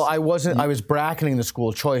choice. Well, I wasn't. I was bracketing the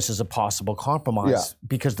school choice as a possible compromise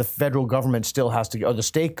because the federal government still has to, or the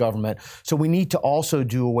state government. So we need to also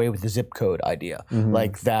do away with the zip code idea,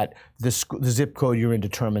 like that. The zip code you're in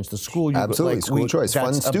determines the school you absolutely like, school choice.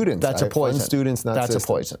 Fund students. That's a poison. Fund students, not that's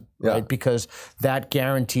system. A poison, right? Because that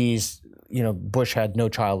guarantees. Bush had no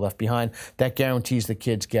child left behind. That guarantees the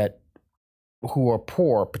kids who are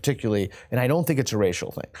poor, particularly, and I don't think it's a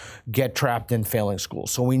racial thing, get trapped in failing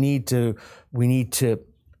schools. So we need to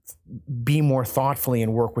be more thoughtfully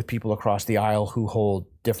and work with people across the aisle who hold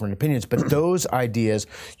different opinions. But those ideas,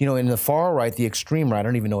 in the far right, the extreme right, I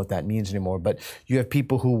don't even know what that means anymore, but you have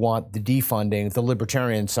people who want the defunding, the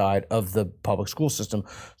libertarian side of the public school system.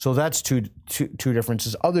 So that's two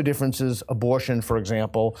differences. Other differences, abortion, for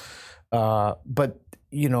example, but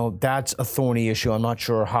that's a thorny issue. I'm not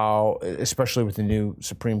sure how, especially with the new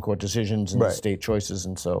Supreme Court decisions and the state choices,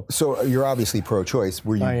 and so. So you're obviously pro-choice.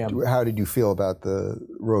 I am. How did you feel about the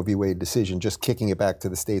Roe v. Wade decision? Just kicking it back to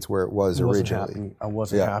the states where it was originally. I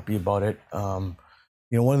wasn't happy about it. One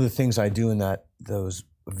of the things I do in those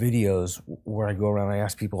videos where I go around, I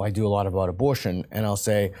ask people. I do a lot about abortion, and I'll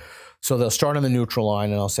say, so they'll start on the neutral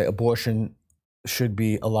line, and I'll say abortion should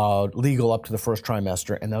be allowed legal up to the first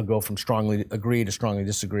trimester, and they'll go from strongly agree to strongly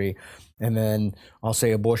disagree. And then I'll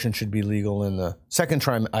say abortion should be legal in the second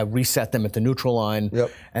trimester. I reset them at the neutral line. Yep.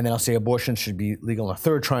 And then I'll say abortion should be legal in the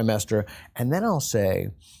third trimester. And then I'll say,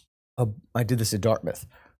 I did this at Dartmouth,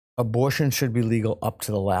 abortion should be legal up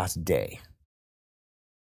to the last day.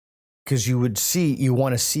 Because you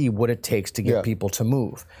want to see what it takes to get people to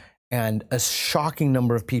move. And a shocking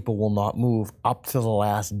number of people will not move up to the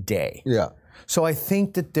last day. Yeah. So I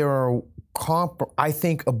think that I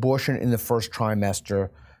think abortion in the first trimester,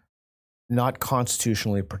 not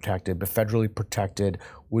constitutionally protected, but federally protected,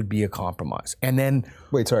 would be a compromise. And then...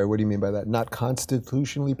 Wait, sorry, what do you mean by that? Not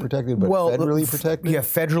constitutionally protected, but federally protected? Yeah,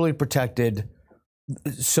 federally protected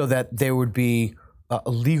so that there would be a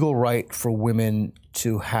legal right for women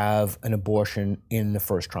to have an abortion in the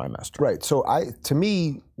first trimester. Right. So to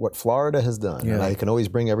me, what Florida has done, and I can always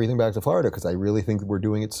bring everything back to Florida because I really think we're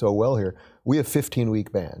doing it so well here. We have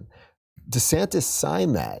 15-week ban. DeSantis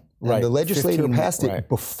signed that, and the legislature passed it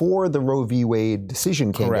before the Roe v. Wade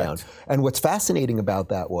decision came down. And what's fascinating about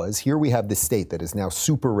that was, here we have this state that is now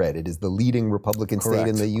super red. It is the leading Republican state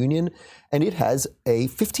in the union, and it has a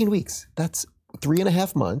 15 weeks. That's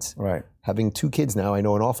 3.5 months. Right. Having 2 kids now, I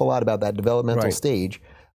know an awful lot about that developmental stage,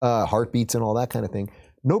 heartbeats and all that kind of thing.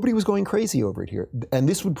 Nobody was going crazy over it here. And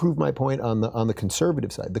this would prove my point on the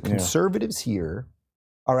conservative side. The conservatives here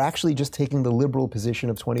are actually just taking the liberal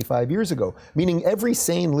position of 25 years ago, meaning every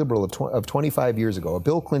sane liberal of 25 years ago, a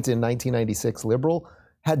Bill Clinton 1996 liberal,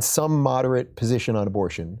 had some moderate position on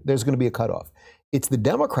abortion. There's going to be a cutoff. It's the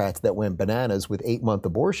Democrats that went bananas with 8-month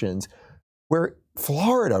abortions, where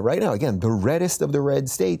Florida right now, again, the reddest of the red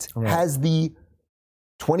states, has the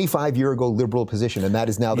 25-year-ago liberal position, and that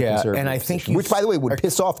is now the conservative and I think position, which, by the way, would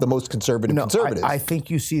piss off the most conservative conservatives. I think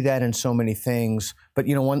you see that in so many things. But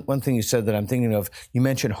one thing you said that I'm thinking of, you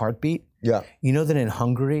mentioned heartbeat. Yeah. You know that in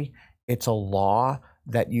Hungary, it's a law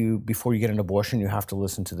that before you get an abortion, you have to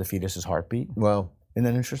listen to the fetus's heartbeat. Well, isn't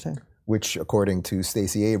that interesting? Which, according to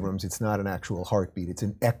Stacey Abrams, it's not an actual heartbeat; it's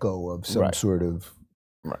an echo of some sort of.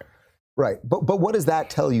 Right. Right. But what does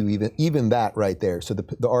that tell you? Even that right there. So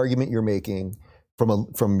the argument you're making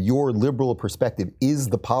from your liberal perspective is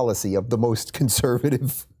the policy of the most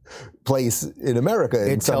conservative place in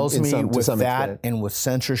America. It tells me with that and with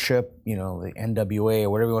censorship, the NWA or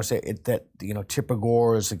whatever you want to say, that Tipper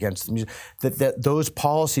Gore is against the music. That those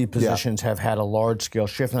policy positions have had a large scale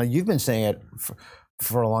shift. Now you've been saying it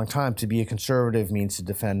for a long time. To be a conservative means to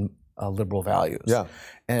defend liberal values. Yeah,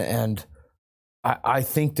 and I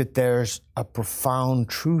think that there's a profound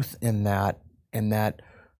truth in that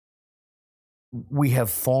we have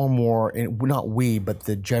far more, not we, but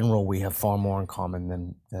the general, we have far more in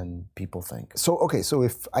common than people think. So, okay, so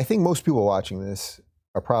if I think most people watching this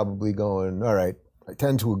are probably going, all right, I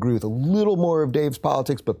tend to agree with a little more of Dave's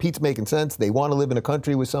politics, but Pete's making sense. They want to live in a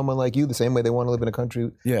country with someone like you the same way they want to live in a country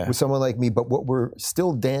with someone like me. But what we're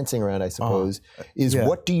still dancing around, I suppose, is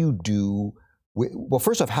what do you do? Well,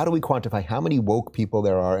 first off, how do we quantify how many woke people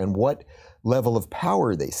there are and what level of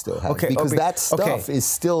power they still have? Because that stuff is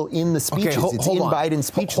still in the speeches. It's in Biden's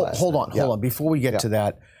speech last Hold on. Before we get to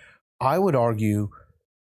that, I would argue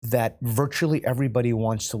that virtually everybody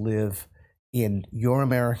wants to live in your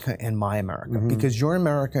America and my America, because your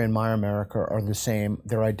America and my America are the same.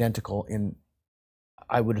 They're identical in,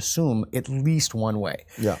 I would assume, at least one way.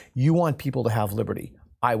 Yeah. You want people to have liberty.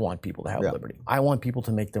 I want people to have liberty. I want people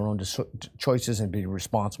to make their own choices and be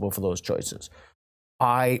responsible for those choices.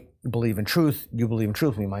 I believe in truth. You believe in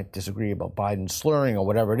truth. We might disagree about Biden slurring or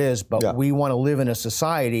whatever it is, but we want to live in a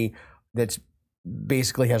society that's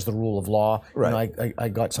basically has the rule of law. Right. You know, I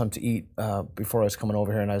got something to eat before I was coming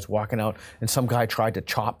over here, and I was walking out, and some guy tried to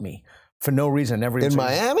chop me for no reason. In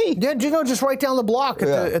Miami? Yeah, you know, just right down the block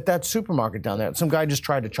at that supermarket down there. Some guy just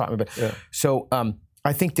tried to chop me. So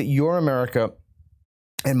I think that your America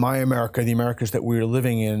and my America, the Americas that we're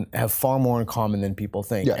living in, have far more in common than people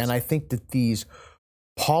think. Yes. And I think that these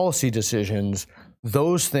policy decisions,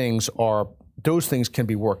 those things can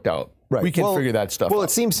be worked out. Right. We can figure that stuff out. Well,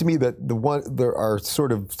 it seems to me that there are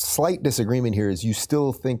sort of slight disagreement here is you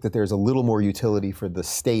still think that there's a little more utility for the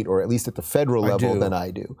state, or at least at the federal level, than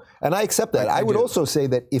I do. And I accept that. I would also say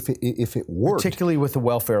that if it worked. Particularly with the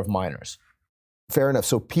welfare of minors. Fair enough.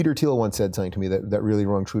 So Peter Thiel once said something to me that really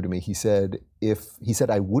rung true to me. He said,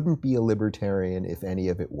 I wouldn't be a libertarian if any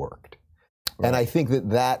of it worked. Right. And I think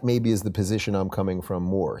that maybe is the position I'm coming from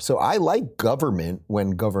more. So I like government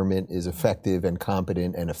when government is effective and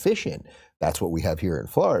competent and efficient. That's what we have here in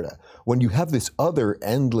Florida. When you have this other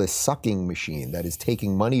endless sucking machine that is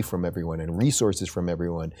taking money from everyone and resources from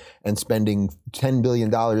everyone and spending $10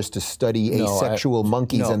 billion to study asexual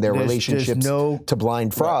monkeys and their relationships to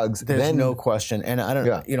blind frogs, there's no question. And I don't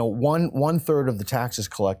know, you know, one third of the taxes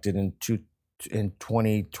collected in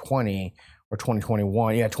 2020 or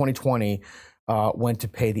 2021, 2020, went to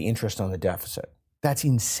pay the interest on the deficit. That's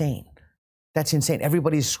insane. That's insane.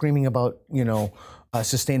 Everybody's screaming about,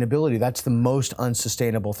 sustainability. That's the most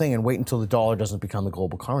unsustainable thing. And wait until the dollar doesn't become the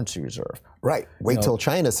global currency reserve. Right. Wait till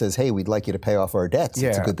China says, hey, we'd like you to pay off our debts.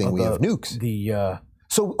 It's a good thing we have nukes.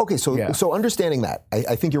 So understanding that,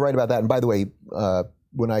 I think you're right about that. And by the way,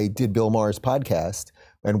 when I did Bill Maher's podcast,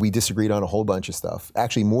 and we disagreed on a whole bunch of stuff,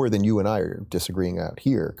 actually more than you and I are disagreeing out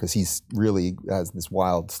here, because he's really has this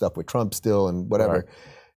wild stuff with Trump still and whatever.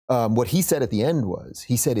 Right. What he said at the end was,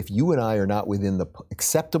 he said, if you and I are not within the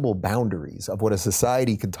acceptable boundaries of what a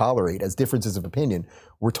society could tolerate as differences of opinion,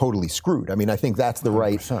 we're totally screwed. I mean, I think that's the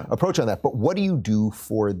right 100%. Approach on that. But what do you do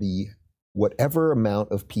for the whatever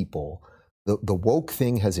amount of people the woke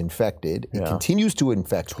thing has infected? It continues to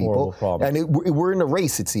infect people. And we're in a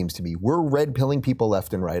race, it seems to me. We're red-pilling people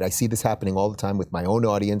left and right. I see this happening all the time with my own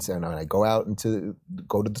audience, and when I go to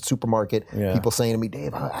the supermarket, people saying to me,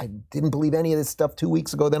 Dave, I didn't believe any of this stuff 2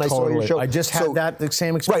 weeks ago, then I saw your show. I just had the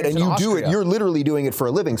same experience. Right, and you do it, you're literally doing it for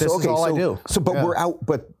a living. This is all I do. But we're out,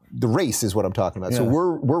 but the race is what I'm talking about. So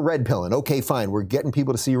we're red-pilling. Okay, fine, we're getting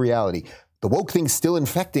people to see reality. The woke thing's still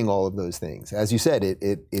infecting all of those things. As you said,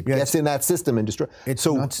 it gets in that system and destroys.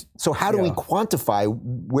 So how do we quantify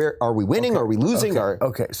where are we winning? Are we losing?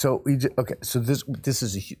 So this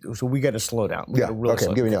is so we got to slow down.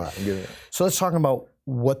 I'm giving you that. So let's talk about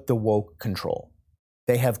what the woke control.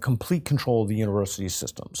 They have complete control of the university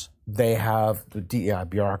systems. They have the DEI,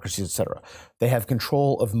 bureaucracies, et cetera. They have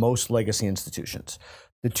control of most legacy institutions.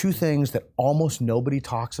 The two things that almost nobody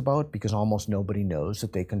talks about, because almost nobody knows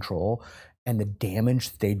that they control, and the damage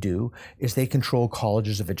that they do, is they control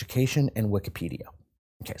colleges of education and Wikipedia.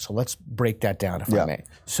 Okay, so let's break that down, if I may.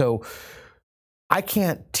 So I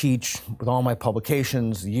can't teach with all my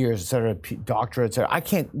publications, years, et cetera, doctorate, et cetera. I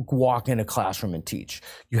can't walk in a classroom and teach.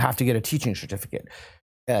 You have to get a teaching certificate.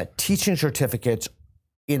 Teaching certificates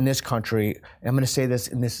in this country, I'm going to say this,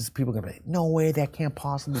 and this is people are going to be like, no way, that can't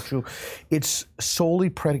possibly be true. It's solely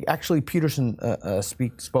predicated. Actually, Peterson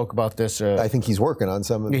spoke about this. I think he's working on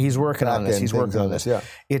some of he's working on this. He's working on this. Yeah.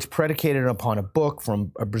 It's predicated upon a book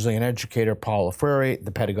from a Brazilian educator, Paulo Freire,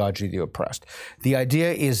 The Pedagogy of the Oppressed. The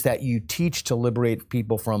idea is that you teach to liberate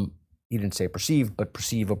people from, he didn't say perceive, but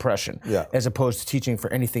perceive oppression, as opposed to teaching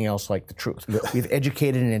for anything else like the truth. Yeah. We've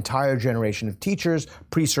educated an entire generation of teachers,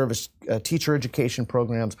 pre-service teacher education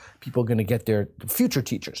programs. People are going to get their future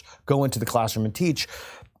teachers, go into the classroom and teach,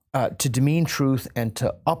 to demean truth and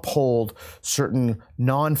to uphold certain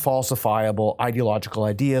non-falsifiable ideological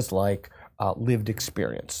ideas like lived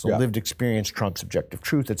experience. So lived experience trumps objective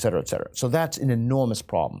truth, et cetera, et cetera. So that's an enormous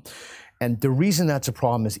problem. And the reason that's a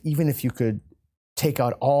problem is even if you could take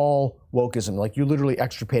out all wokeism, like you literally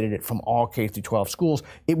extirpated it from all K through 12 schools,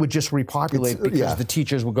 it would just repopulate because the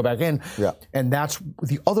teachers would go back in. Yeah. And that's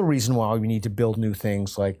the other reason why we need to build new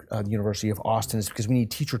things like the University of Austin is because we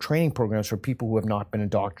need teacher training programs for people who have not been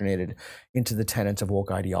indoctrinated into the tenets of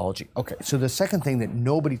woke ideology. Okay, so the second thing that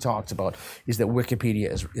nobody talks about is that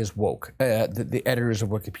Wikipedia is woke, the editors of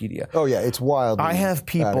Wikipedia. Oh yeah, it's wild. I have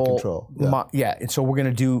people, out of control. And so we're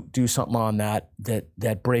gonna do something on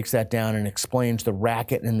that breaks that down and explains the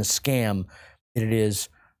racket and the scam that it is.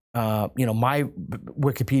 My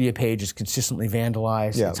Wikipedia page is consistently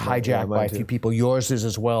vandalized. It's hijacked by a few people. Yours is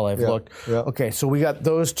as well. I've looked. Yeah. Okay, so we got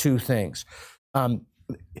those two things.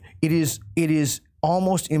 It is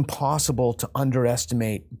almost impossible to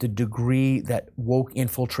underestimate the degree that woke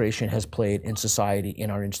infiltration has played in society, in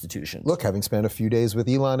our institutions. Look, having spent a few days with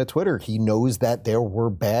Elon at Twitter, he knows that there were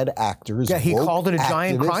bad actors. Yeah, he called it a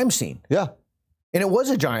giant crime scene. Yeah. And it was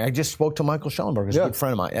a giant. I just spoke to Michael Schellenberg, who's a good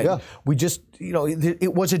friend of mine. We just,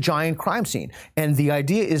 it was a giant crime scene. And the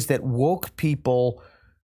idea is that woke people,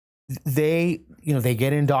 they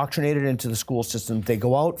get indoctrinated into the school system. They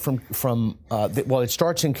go out from it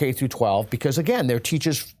starts in K through 12 because again, their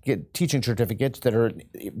teachers get teaching certificates that are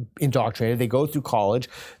indoctrinated. They go through college.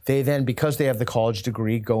 They then, because they have the college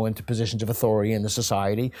degree, go into positions of authority in the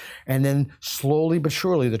society. And then slowly but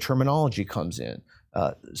surely the terminology comes in.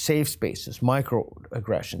 Safe spaces,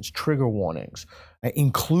 microaggressions, trigger warnings.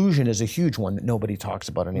 Inclusion is a huge one that nobody talks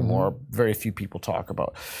about anymore. Mm-hmm. Very few people talk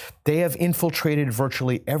about. They have infiltrated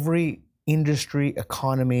virtually every industry,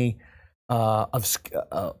 economy they've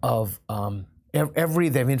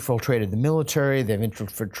infiltrated the military. They've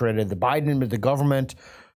infiltrated the Biden, the government.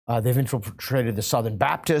 They've infiltrated the Southern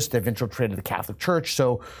Baptists. They've infiltrated the Catholic Church.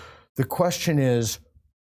 So the question is,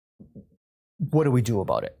 what do we do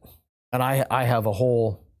about it? And I have a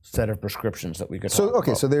whole set of prescriptions that we could talk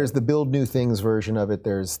about. So there's the build new things version of it.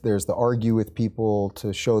 There's the argue with people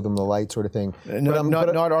to show them the light sort of thing.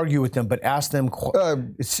 Not argue with them, but ask them,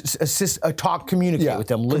 communicate with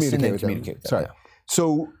them, listen and communicate with them. Sorry.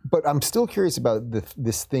 So, but I'm still curious about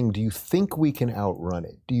this thing. Do you think we can outrun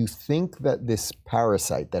it? Do you think that this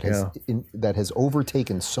parasite that has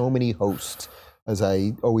overtaken so many hosts, as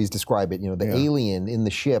I always describe it, the alien in the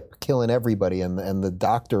ship killing everybody, and the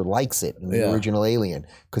doctor likes it in the original Alien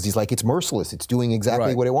because he's like, it's merciless, it's doing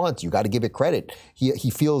exactly what it wants. You got to give it credit. He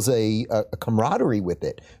feels a camaraderie with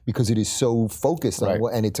it because it is so focused on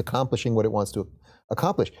and it's accomplishing what it wants to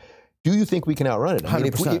accomplish. Do you think we can outrun it?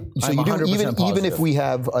 100%. Even if we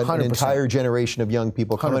have an entire generation of young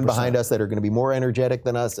people coming 100%. Behind us that are going to be more energetic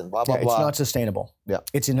than us and blah, blah, blah. It's not sustainable. Yeah.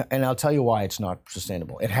 And I'll tell you why it's not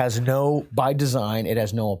sustainable. It has by design, it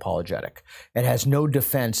has no apologetic. It has no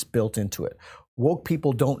defense built into it. Woke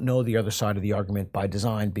people don't know the other side of the argument by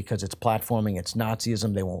design because it's platforming, it's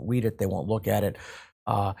Nazism, they won't read it, they won't look at it.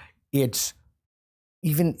 It's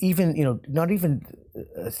not even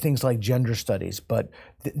things like gender studies, but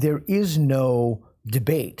there is no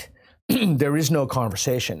debate. There is no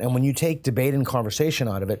conversation. And when you take debate and conversation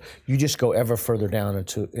out of it, you just go ever further down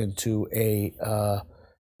into a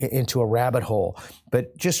rabbit hole.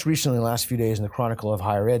 But just recently, the last few days in the Chronicle of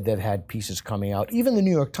Higher Ed, they've had pieces coming out. Even the New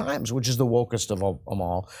York Times, which is the wokest of them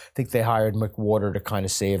all, I think they hired McWhorter to kind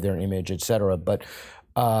of save their image, et cetera. But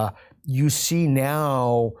you see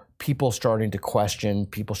now people starting to question,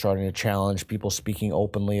 people starting to challenge, people speaking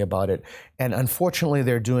openly about it. And unfortunately,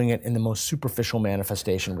 they're doing it in the most superficial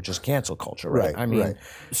manifestation, which is cancel culture, right?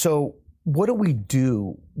 So what do we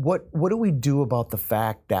do? What do we do about the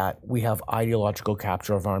fact that we have ideological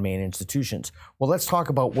capture of our main institutions? Well, let's talk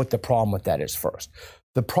about what the problem with that is first.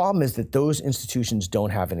 The problem is that those institutions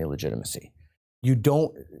don't have any legitimacy. You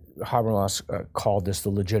don't, Habermas called this the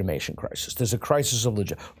legitimation crisis. There's a crisis of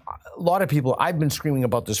a lot of people, I've been screaming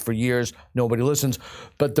about this for years, nobody listens,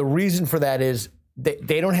 but the reason for that is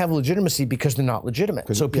they don't have legitimacy because they're not legitimate,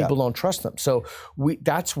 so people don't trust them. So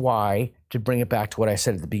that's why, to bring it back to what I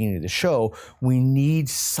said at the beginning of the show, we need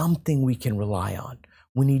something we can rely on.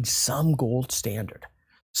 We need some gold standard,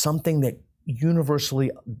 something that universally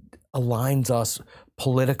aligns us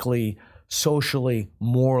politically, socially,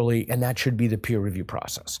 morally, and that should be the peer review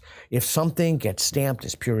process. If something gets stamped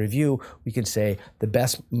as peer review, we can say the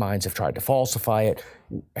best minds have tried to falsify it,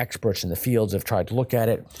 experts in the fields have tried to look at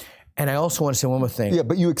it. And I also want to say one more thing. Yeah,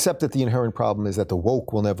 but you accept that the inherent problem is that the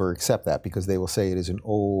woke will never accept that because they will say it is an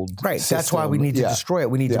old system. That's why we need to destroy it.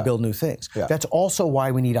 We need to build new things. Yeah. That's also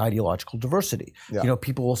why we need ideological diversity. Yeah.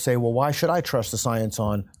 People will say, well, why should I trust the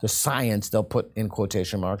science, they'll put in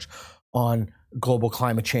quotation marks, on global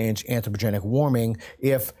climate change, anthropogenic warming,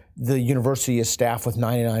 if the university is staffed with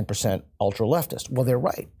 99% ultra-leftist? Well, they're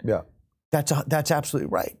right. Yeah. That's absolutely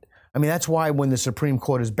right. I mean, that's why when the Supreme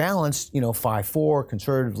Court is balanced, 5-4,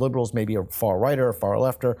 conservative liberals, maybe a far righter, a far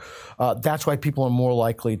lefter, that's why people are more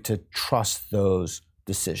likely to trust those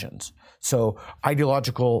decisions. So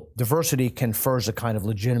ideological diversity confers a kind of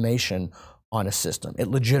legitimation on a system. It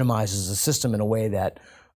legitimizes a system in a way that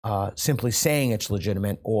simply saying it's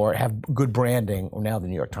legitimate or have good branding, or now the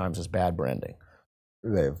New York Times has bad branding.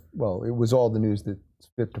 Well, it was all the news that's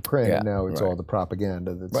fit to print, and now it's all the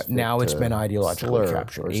propaganda that's right. Now it's been ideologically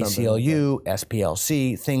captured. ACLU,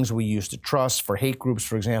 SPLC, things we used to trust for hate groups,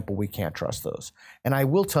 for example, we can't trust those. And I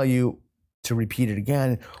will tell you, to repeat it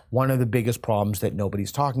again, one of the biggest problems that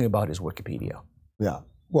nobody's talking about is Wikipedia. Yeah.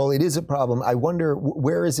 Well, it is a problem. I wonder,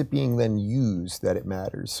 where is it being then used that it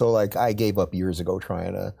matters? So like I gave up years ago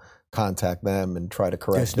trying to contact them and try to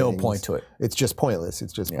correct There's no things. point to it. It's just pointless.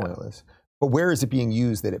 It's just pointless. But where is it being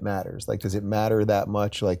used that it matters? Like, does it matter that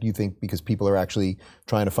much? Like, you think because people are actually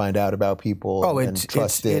trying to find out about people and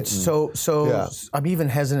trust it? I'm even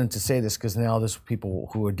hesitant to say this because now there's people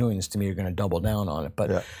who are doing this to me are going to double down on it.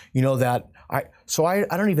 But you know that I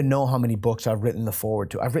don't even know how many books I've written the foreword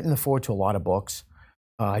to. I've written the foreword to a lot of books.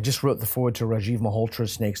 I just wrote the foreword to Rajiv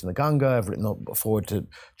Malhotra's Snakes in the Ganga. I've written the foreword to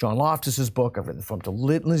John Loftus's book. I've written the foreword to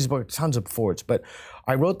Lindsay's book, tons of forewords. But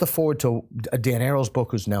I wrote the foreword to Dan Arrow's book,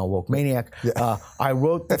 who's now a woke maniac. Yeah. I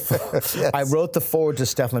wrote the foreword to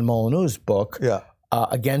Stefan Molyneux's book,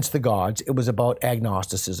 Against the Gods. It was about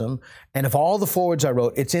agnosticism. And of all the forewords I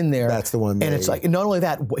wrote, it's in there. That's the one. And it's like, not only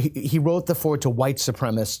that, he wrote the foreword to white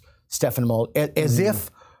supremacist Stefan Molyneux, as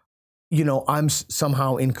if I'm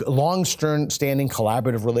somehow in a long-standing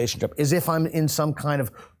collaborative relationship, as if I'm in some kind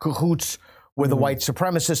of cahoots with a white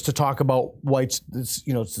supremacist to talk about whites, the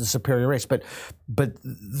superior race. But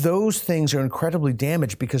those things are incredibly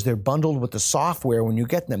damaged because they're bundled with the software when you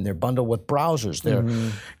get them. They're bundled with browsers.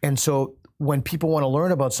 And so when people want to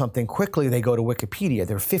learn about something quickly, they go to Wikipedia.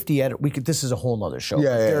 There are 50 this is a whole other show.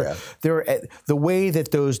 The way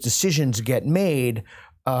that those decisions get made.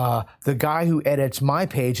 The guy who edits my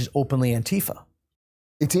page is openly Antifa.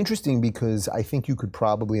 It's interesting because I think you could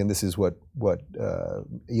probably, and this is what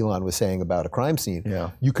Elon was saying about a crime scene,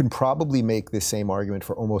 you can probably make this same argument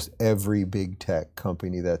for almost every big tech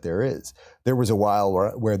company that there is. There was a while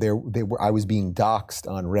where I was being doxxed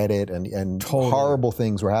on Reddit and horrible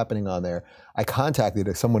things were happening on there. I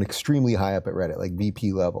contacted someone extremely high up at Reddit, like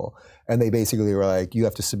VP level, and they basically were like, you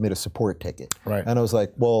have to submit a support ticket. Right. And I was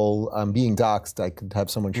like, well, I'm being doxxed. I could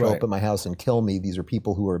have someone show up at my house and kill me. These are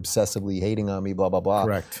people who are obsessively hating on me, blah, blah, blah.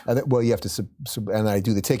 Correct. And well, you have to, and I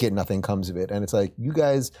do the ticket, nothing comes of it. And it's like, you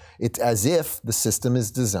guys, it's as if the system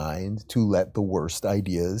is designed to let the worst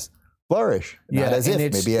ideas flourish. Not as if,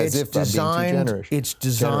 maybe as if I'm being too generous. It's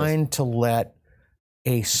designed to let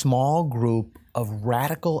a small group of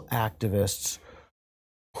radical activists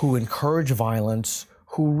who encourage violence,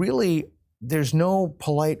 who really, there's no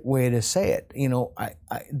polite way to say it.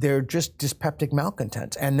 They're just dyspeptic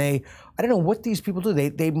malcontents. And I don't know what these people do.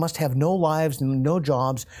 They must have no lives, no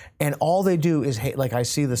jobs, and all they do is hate. Like I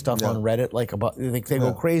see the stuff on Reddit, like about they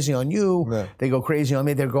go crazy on you, they go crazy on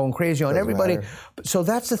me, they're going crazy on everybody. So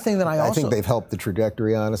that's the thing that I think they've helped the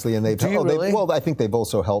trajectory, honestly, and they've really? I think they've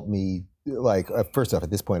also helped me. Like first off,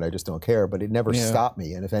 at this point, I just don't care, but it never stopped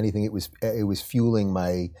me. And if anything, it was fueling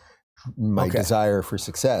my desire for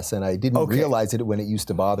success, and I didn't realize it when it used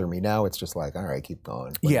to bother me. Now it's just like, all right, keep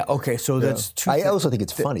going. But, so that's two. I also think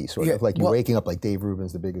it's funny, sort of like you're waking up like Dave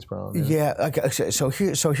Rubin's the biggest problem.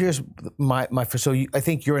 Here's my. I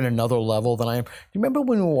think you're in another level than I am. Do you remember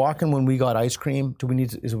when we were walking when we got ice cream? Do we need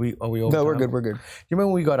to? Are we over? No, we're good. We're good. You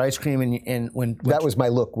remember when we got ice cream and when that was my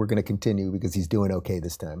look. We're going to continue because he's doing okay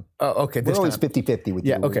this time. Oh, okay. We're always 50-50 with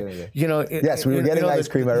you. Okay. Yes, we were getting ice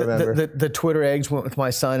cream. I remember the Twitter eggs went with my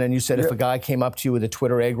son, and you said if a guy came up to you with a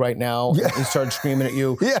Twitter egg right now and started screaming at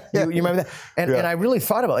you, you remember that? And I really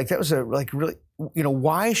thought about that was really,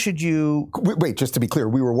 why should you? Wait, just to be clear,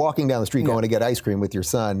 we were walking down the street going to get ice cream with your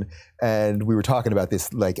son, and we were talking about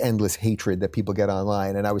this like endless hatred that people get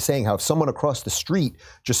online. And I was saying how if someone across the street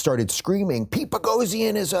just started screaming, "Pete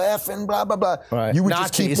Boghossian is a F and blah blah blah," you would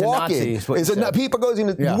just keep walking. Pete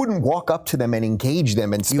Boghossian, you wouldn't walk up to them and engage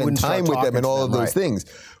them and spend time with them and all of those things,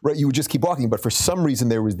 right? You would just keep walking. But for some reason,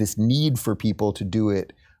 there was this need for people to do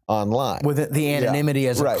it online with the anonymity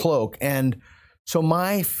as a cloak. And so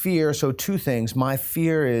two things. My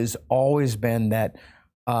fear has always been that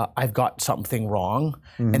I've got something wrong.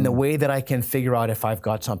 And the way that I can figure out if I've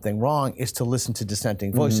got something wrong is to listen to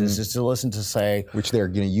dissenting voices, is to listen to say... Which they're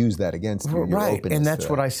going to use that against you. Right, and that's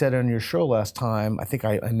what I said on your show last time. I think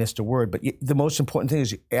I missed a word, but the most important thing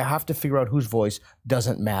is you have to figure out whose voice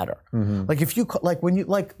doesn't matter. Like if you,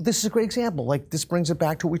 this is a great example. Like this brings it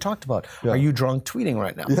back to what we talked about. Are you drunk tweeting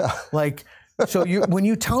right now? Yeah. Like... So when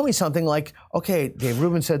you tell me something like, okay, Dave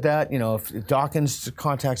Rubin said that, if Dawkins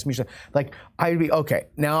contacts me, like I'd be, okay,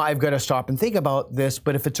 now I've got to stop and think about this,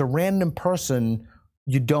 but if it's a random person,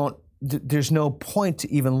 there's no point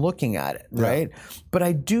to even looking at it, right? But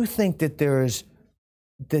I do think that there is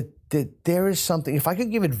something, if I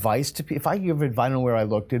could give advice to people, I don't know where I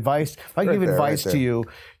looked, if I could give advice to you,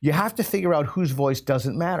 you have to figure out whose voice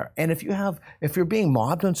doesn't matter. And if you're being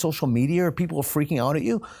mobbed on social media or people are freaking out at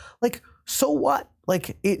you, like, so what?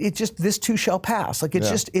 Like it just, this too shall pass. Like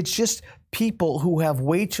it's just people who have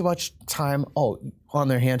way too much time on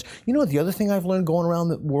their hands. The other thing I've learned going around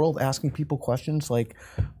the world asking people questions like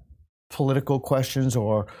political questions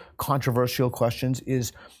or controversial questions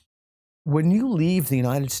is when you leave the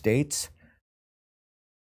United States,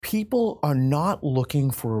 people are not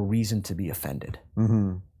looking for a reason to be offended.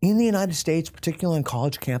 In the United States, particularly on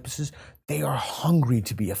college campuses, they are hungry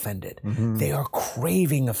to be offended. They are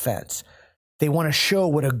craving offense. They want to show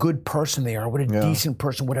what a good person they are, what a decent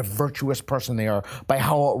person, what a virtuous person they are by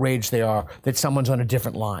how outraged they are that someone's on a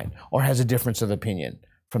different line or has a difference of opinion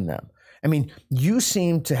from them. I mean, you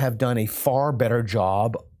seem to have done a far better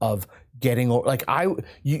job of getting over,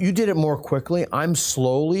 you did it more quickly. I'm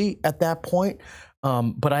slowly at that point.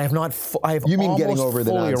 But I have not. You mean getting over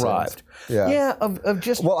the nonsense? Arrived. Yeah. Of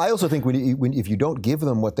just. Well, I also think if you don't give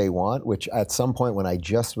them what they want, which at some point when I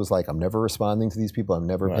just was like, I'm never responding to these people, I'm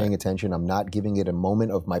never paying attention, I'm not giving it a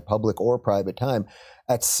moment of my public or private time.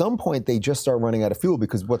 At some point, they just start running out of fuel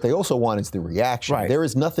because what they also want is the reaction. Right. There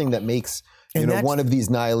is nothing that makes one of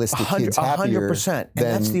these nihilistic kids happier. 100%. And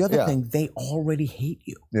that's the other thing. They already hate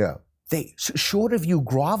you. Yeah. They, short of you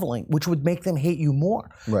groveling, which would make them hate you more,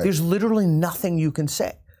 there's literally nothing you can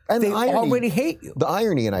say. And they already hate you. The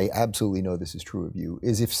irony, and I absolutely know this is true of you,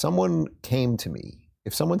 is if someone came to me,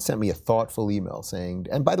 if someone sent me a thoughtful email saying,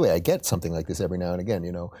 and by the way, I get something like this every now and again,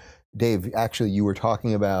 Dave, actually you were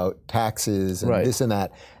talking about taxes and this and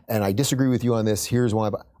that, and I disagree with you on this, here's why.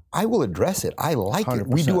 I will address it. I like 100%. It.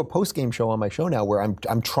 We do a post-game show on my show now where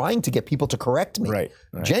I'm trying to get people to correct me. Right.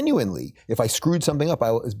 Genuinely. If I screwed something up,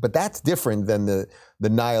 but that's different than the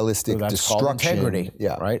nihilistic destruction. That's called integrity.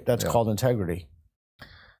 Yeah. Right? That's called integrity.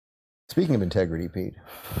 Speaking of integrity, Pete,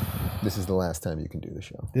 this is the last time you can do the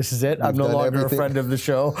show. This is it? I'm no longer a friend of the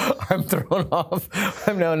show. I'm thrown off.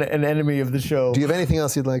 I'm now an enemy of the show. Do you have anything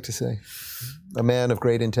else you'd like to say? A man of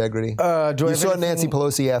great integrity. You saw Nancy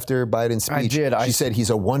Pelosi after Biden's speech. I did. She said he's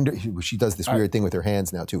a wonder. She does this weird thing with her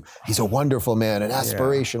hands now too. He's a wonderful man, an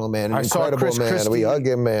aspirational man, an incredible man. We hug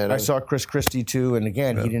him, man. I saw Chris Christie too, and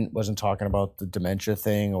again, he wasn't talking about the dementia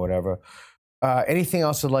thing or whatever. Anything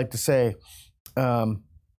else I'd like to say?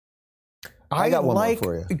 I got one more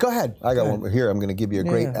for you. Go ahead. I got one more. Here, I'm going to give you a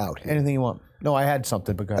great out. Here. Anything you want. No, I had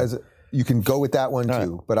something, but go ahead. You can go with that one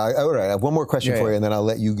too. But all right, I have one more question for you, and then I'll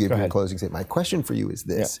let you give your closing statement. My question for you is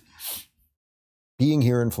this. Being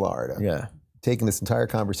here in Florida, taking this entire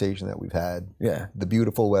conversation that we've had, the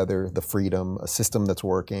beautiful weather, the freedom, a system that's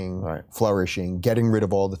working, flourishing, getting rid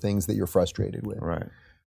of all the things that you're frustrated with. Right.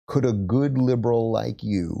 Could a good liberal like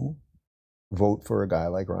you vote for a guy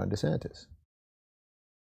like Ron DeSantis?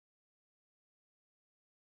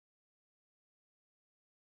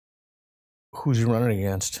 Who's he running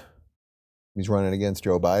against? He's running against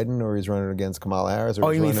Joe Biden, or he's running against Kamala Harris,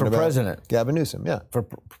 or you mean for president? Gavin Newsom,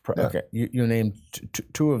 Okay, you named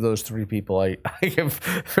two of those three people I have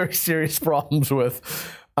very serious problems with.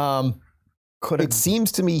 It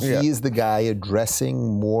seems to me he is the guy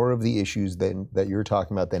addressing more of the issues that you're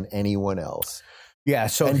talking about than anyone else. Yeah,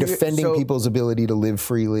 and defending people's ability to live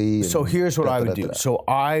freely. So here's what I would do. So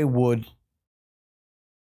I would,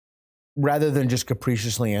 rather than just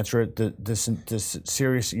capriciously answer it, this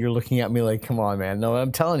serious, you're looking at me like, come on, man. No,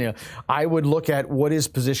 I'm telling you, I would look at what his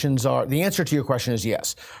positions are. The answer to your question is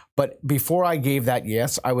yes. But before I gave that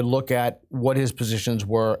yes, I would look at what his positions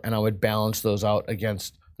were, and I would balance those out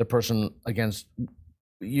against the person against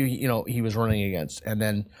he was running against. And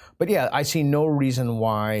then, but yeah, I see no reason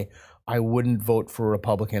why I wouldn't vote for a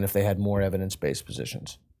Republican if they had more evidence-based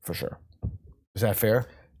positions, for sure. Is that fair?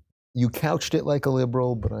 You couched it like a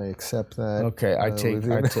liberal, but I accept that. Okay,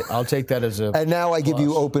 I'll take that as a. And now I give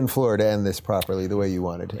you open floor to end this properly, the way you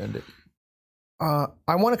wanted to end it.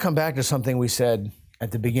 I want to come back to something we said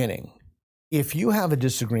at the beginning. If you have a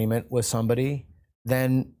disagreement with somebody,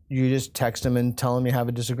 then you just text them and tell them you have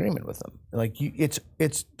a disagreement with them. Like it's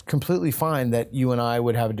completely fine that you and I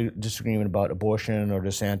would have a disagreement about abortion or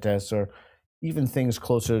DeSantis or even things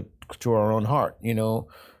closer to our own heart, And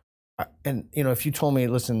if you told me,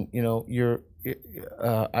 listen, I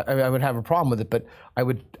would have a problem with it, but I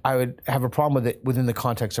would have a problem with it within the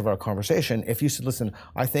context of our conversation. If you said, listen,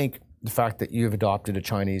 I think the fact that you've adopted a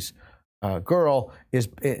Chinese girl is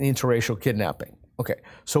an interracial kidnapping. Okay,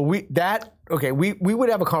 so we would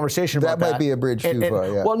have a conversation about that. That might be a bridge too far.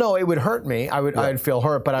 Yeah. Well, no, it would hurt me. I'd feel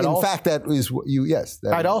hurt, but in fact, that is what you. Yes.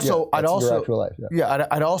 I'd also your actual life.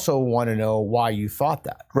 I'd also want to know why you thought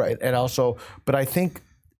that. Right. And also, but I think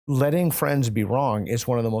letting friends be wrong is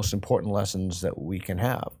one of the most important lessons that we can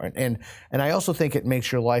have. Right? And I also think it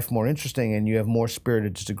makes your life more interesting, and you have more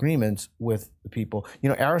spirited disagreements with the people.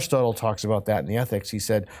 Aristotle talks about that in the Ethics. He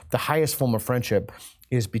said the highest form of friendship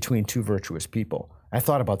is between two virtuous people. I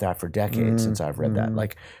thought about that for decades since I've read that.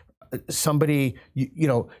 Like somebody,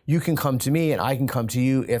 you can come to me and I can come to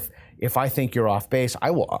you. If I think you're off base,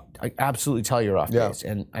 I absolutely tell you're off base.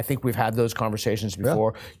 And I think we've had those conversations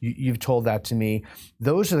before. Yeah. You've told that to me.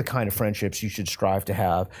 Those are the kind of friendships you should strive to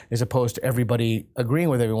have, as opposed to everybody agreeing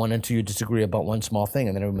with everyone until you disagree about one small thing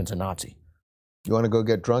and then everyone's a Nazi. You want to go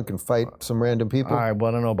get drunk and fight some random people? I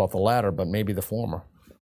don't know about the latter, but maybe the former.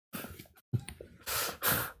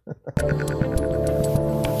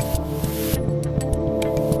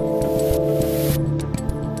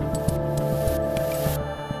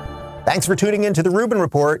 Thanks for tuning into the Rubin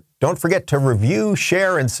Report. Don't forget to review,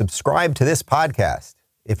 share, and subscribe to this podcast.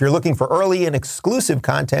 If you're looking for early and exclusive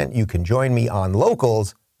content, you can join me on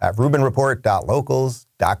Locals at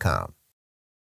rubinreport.locals.com.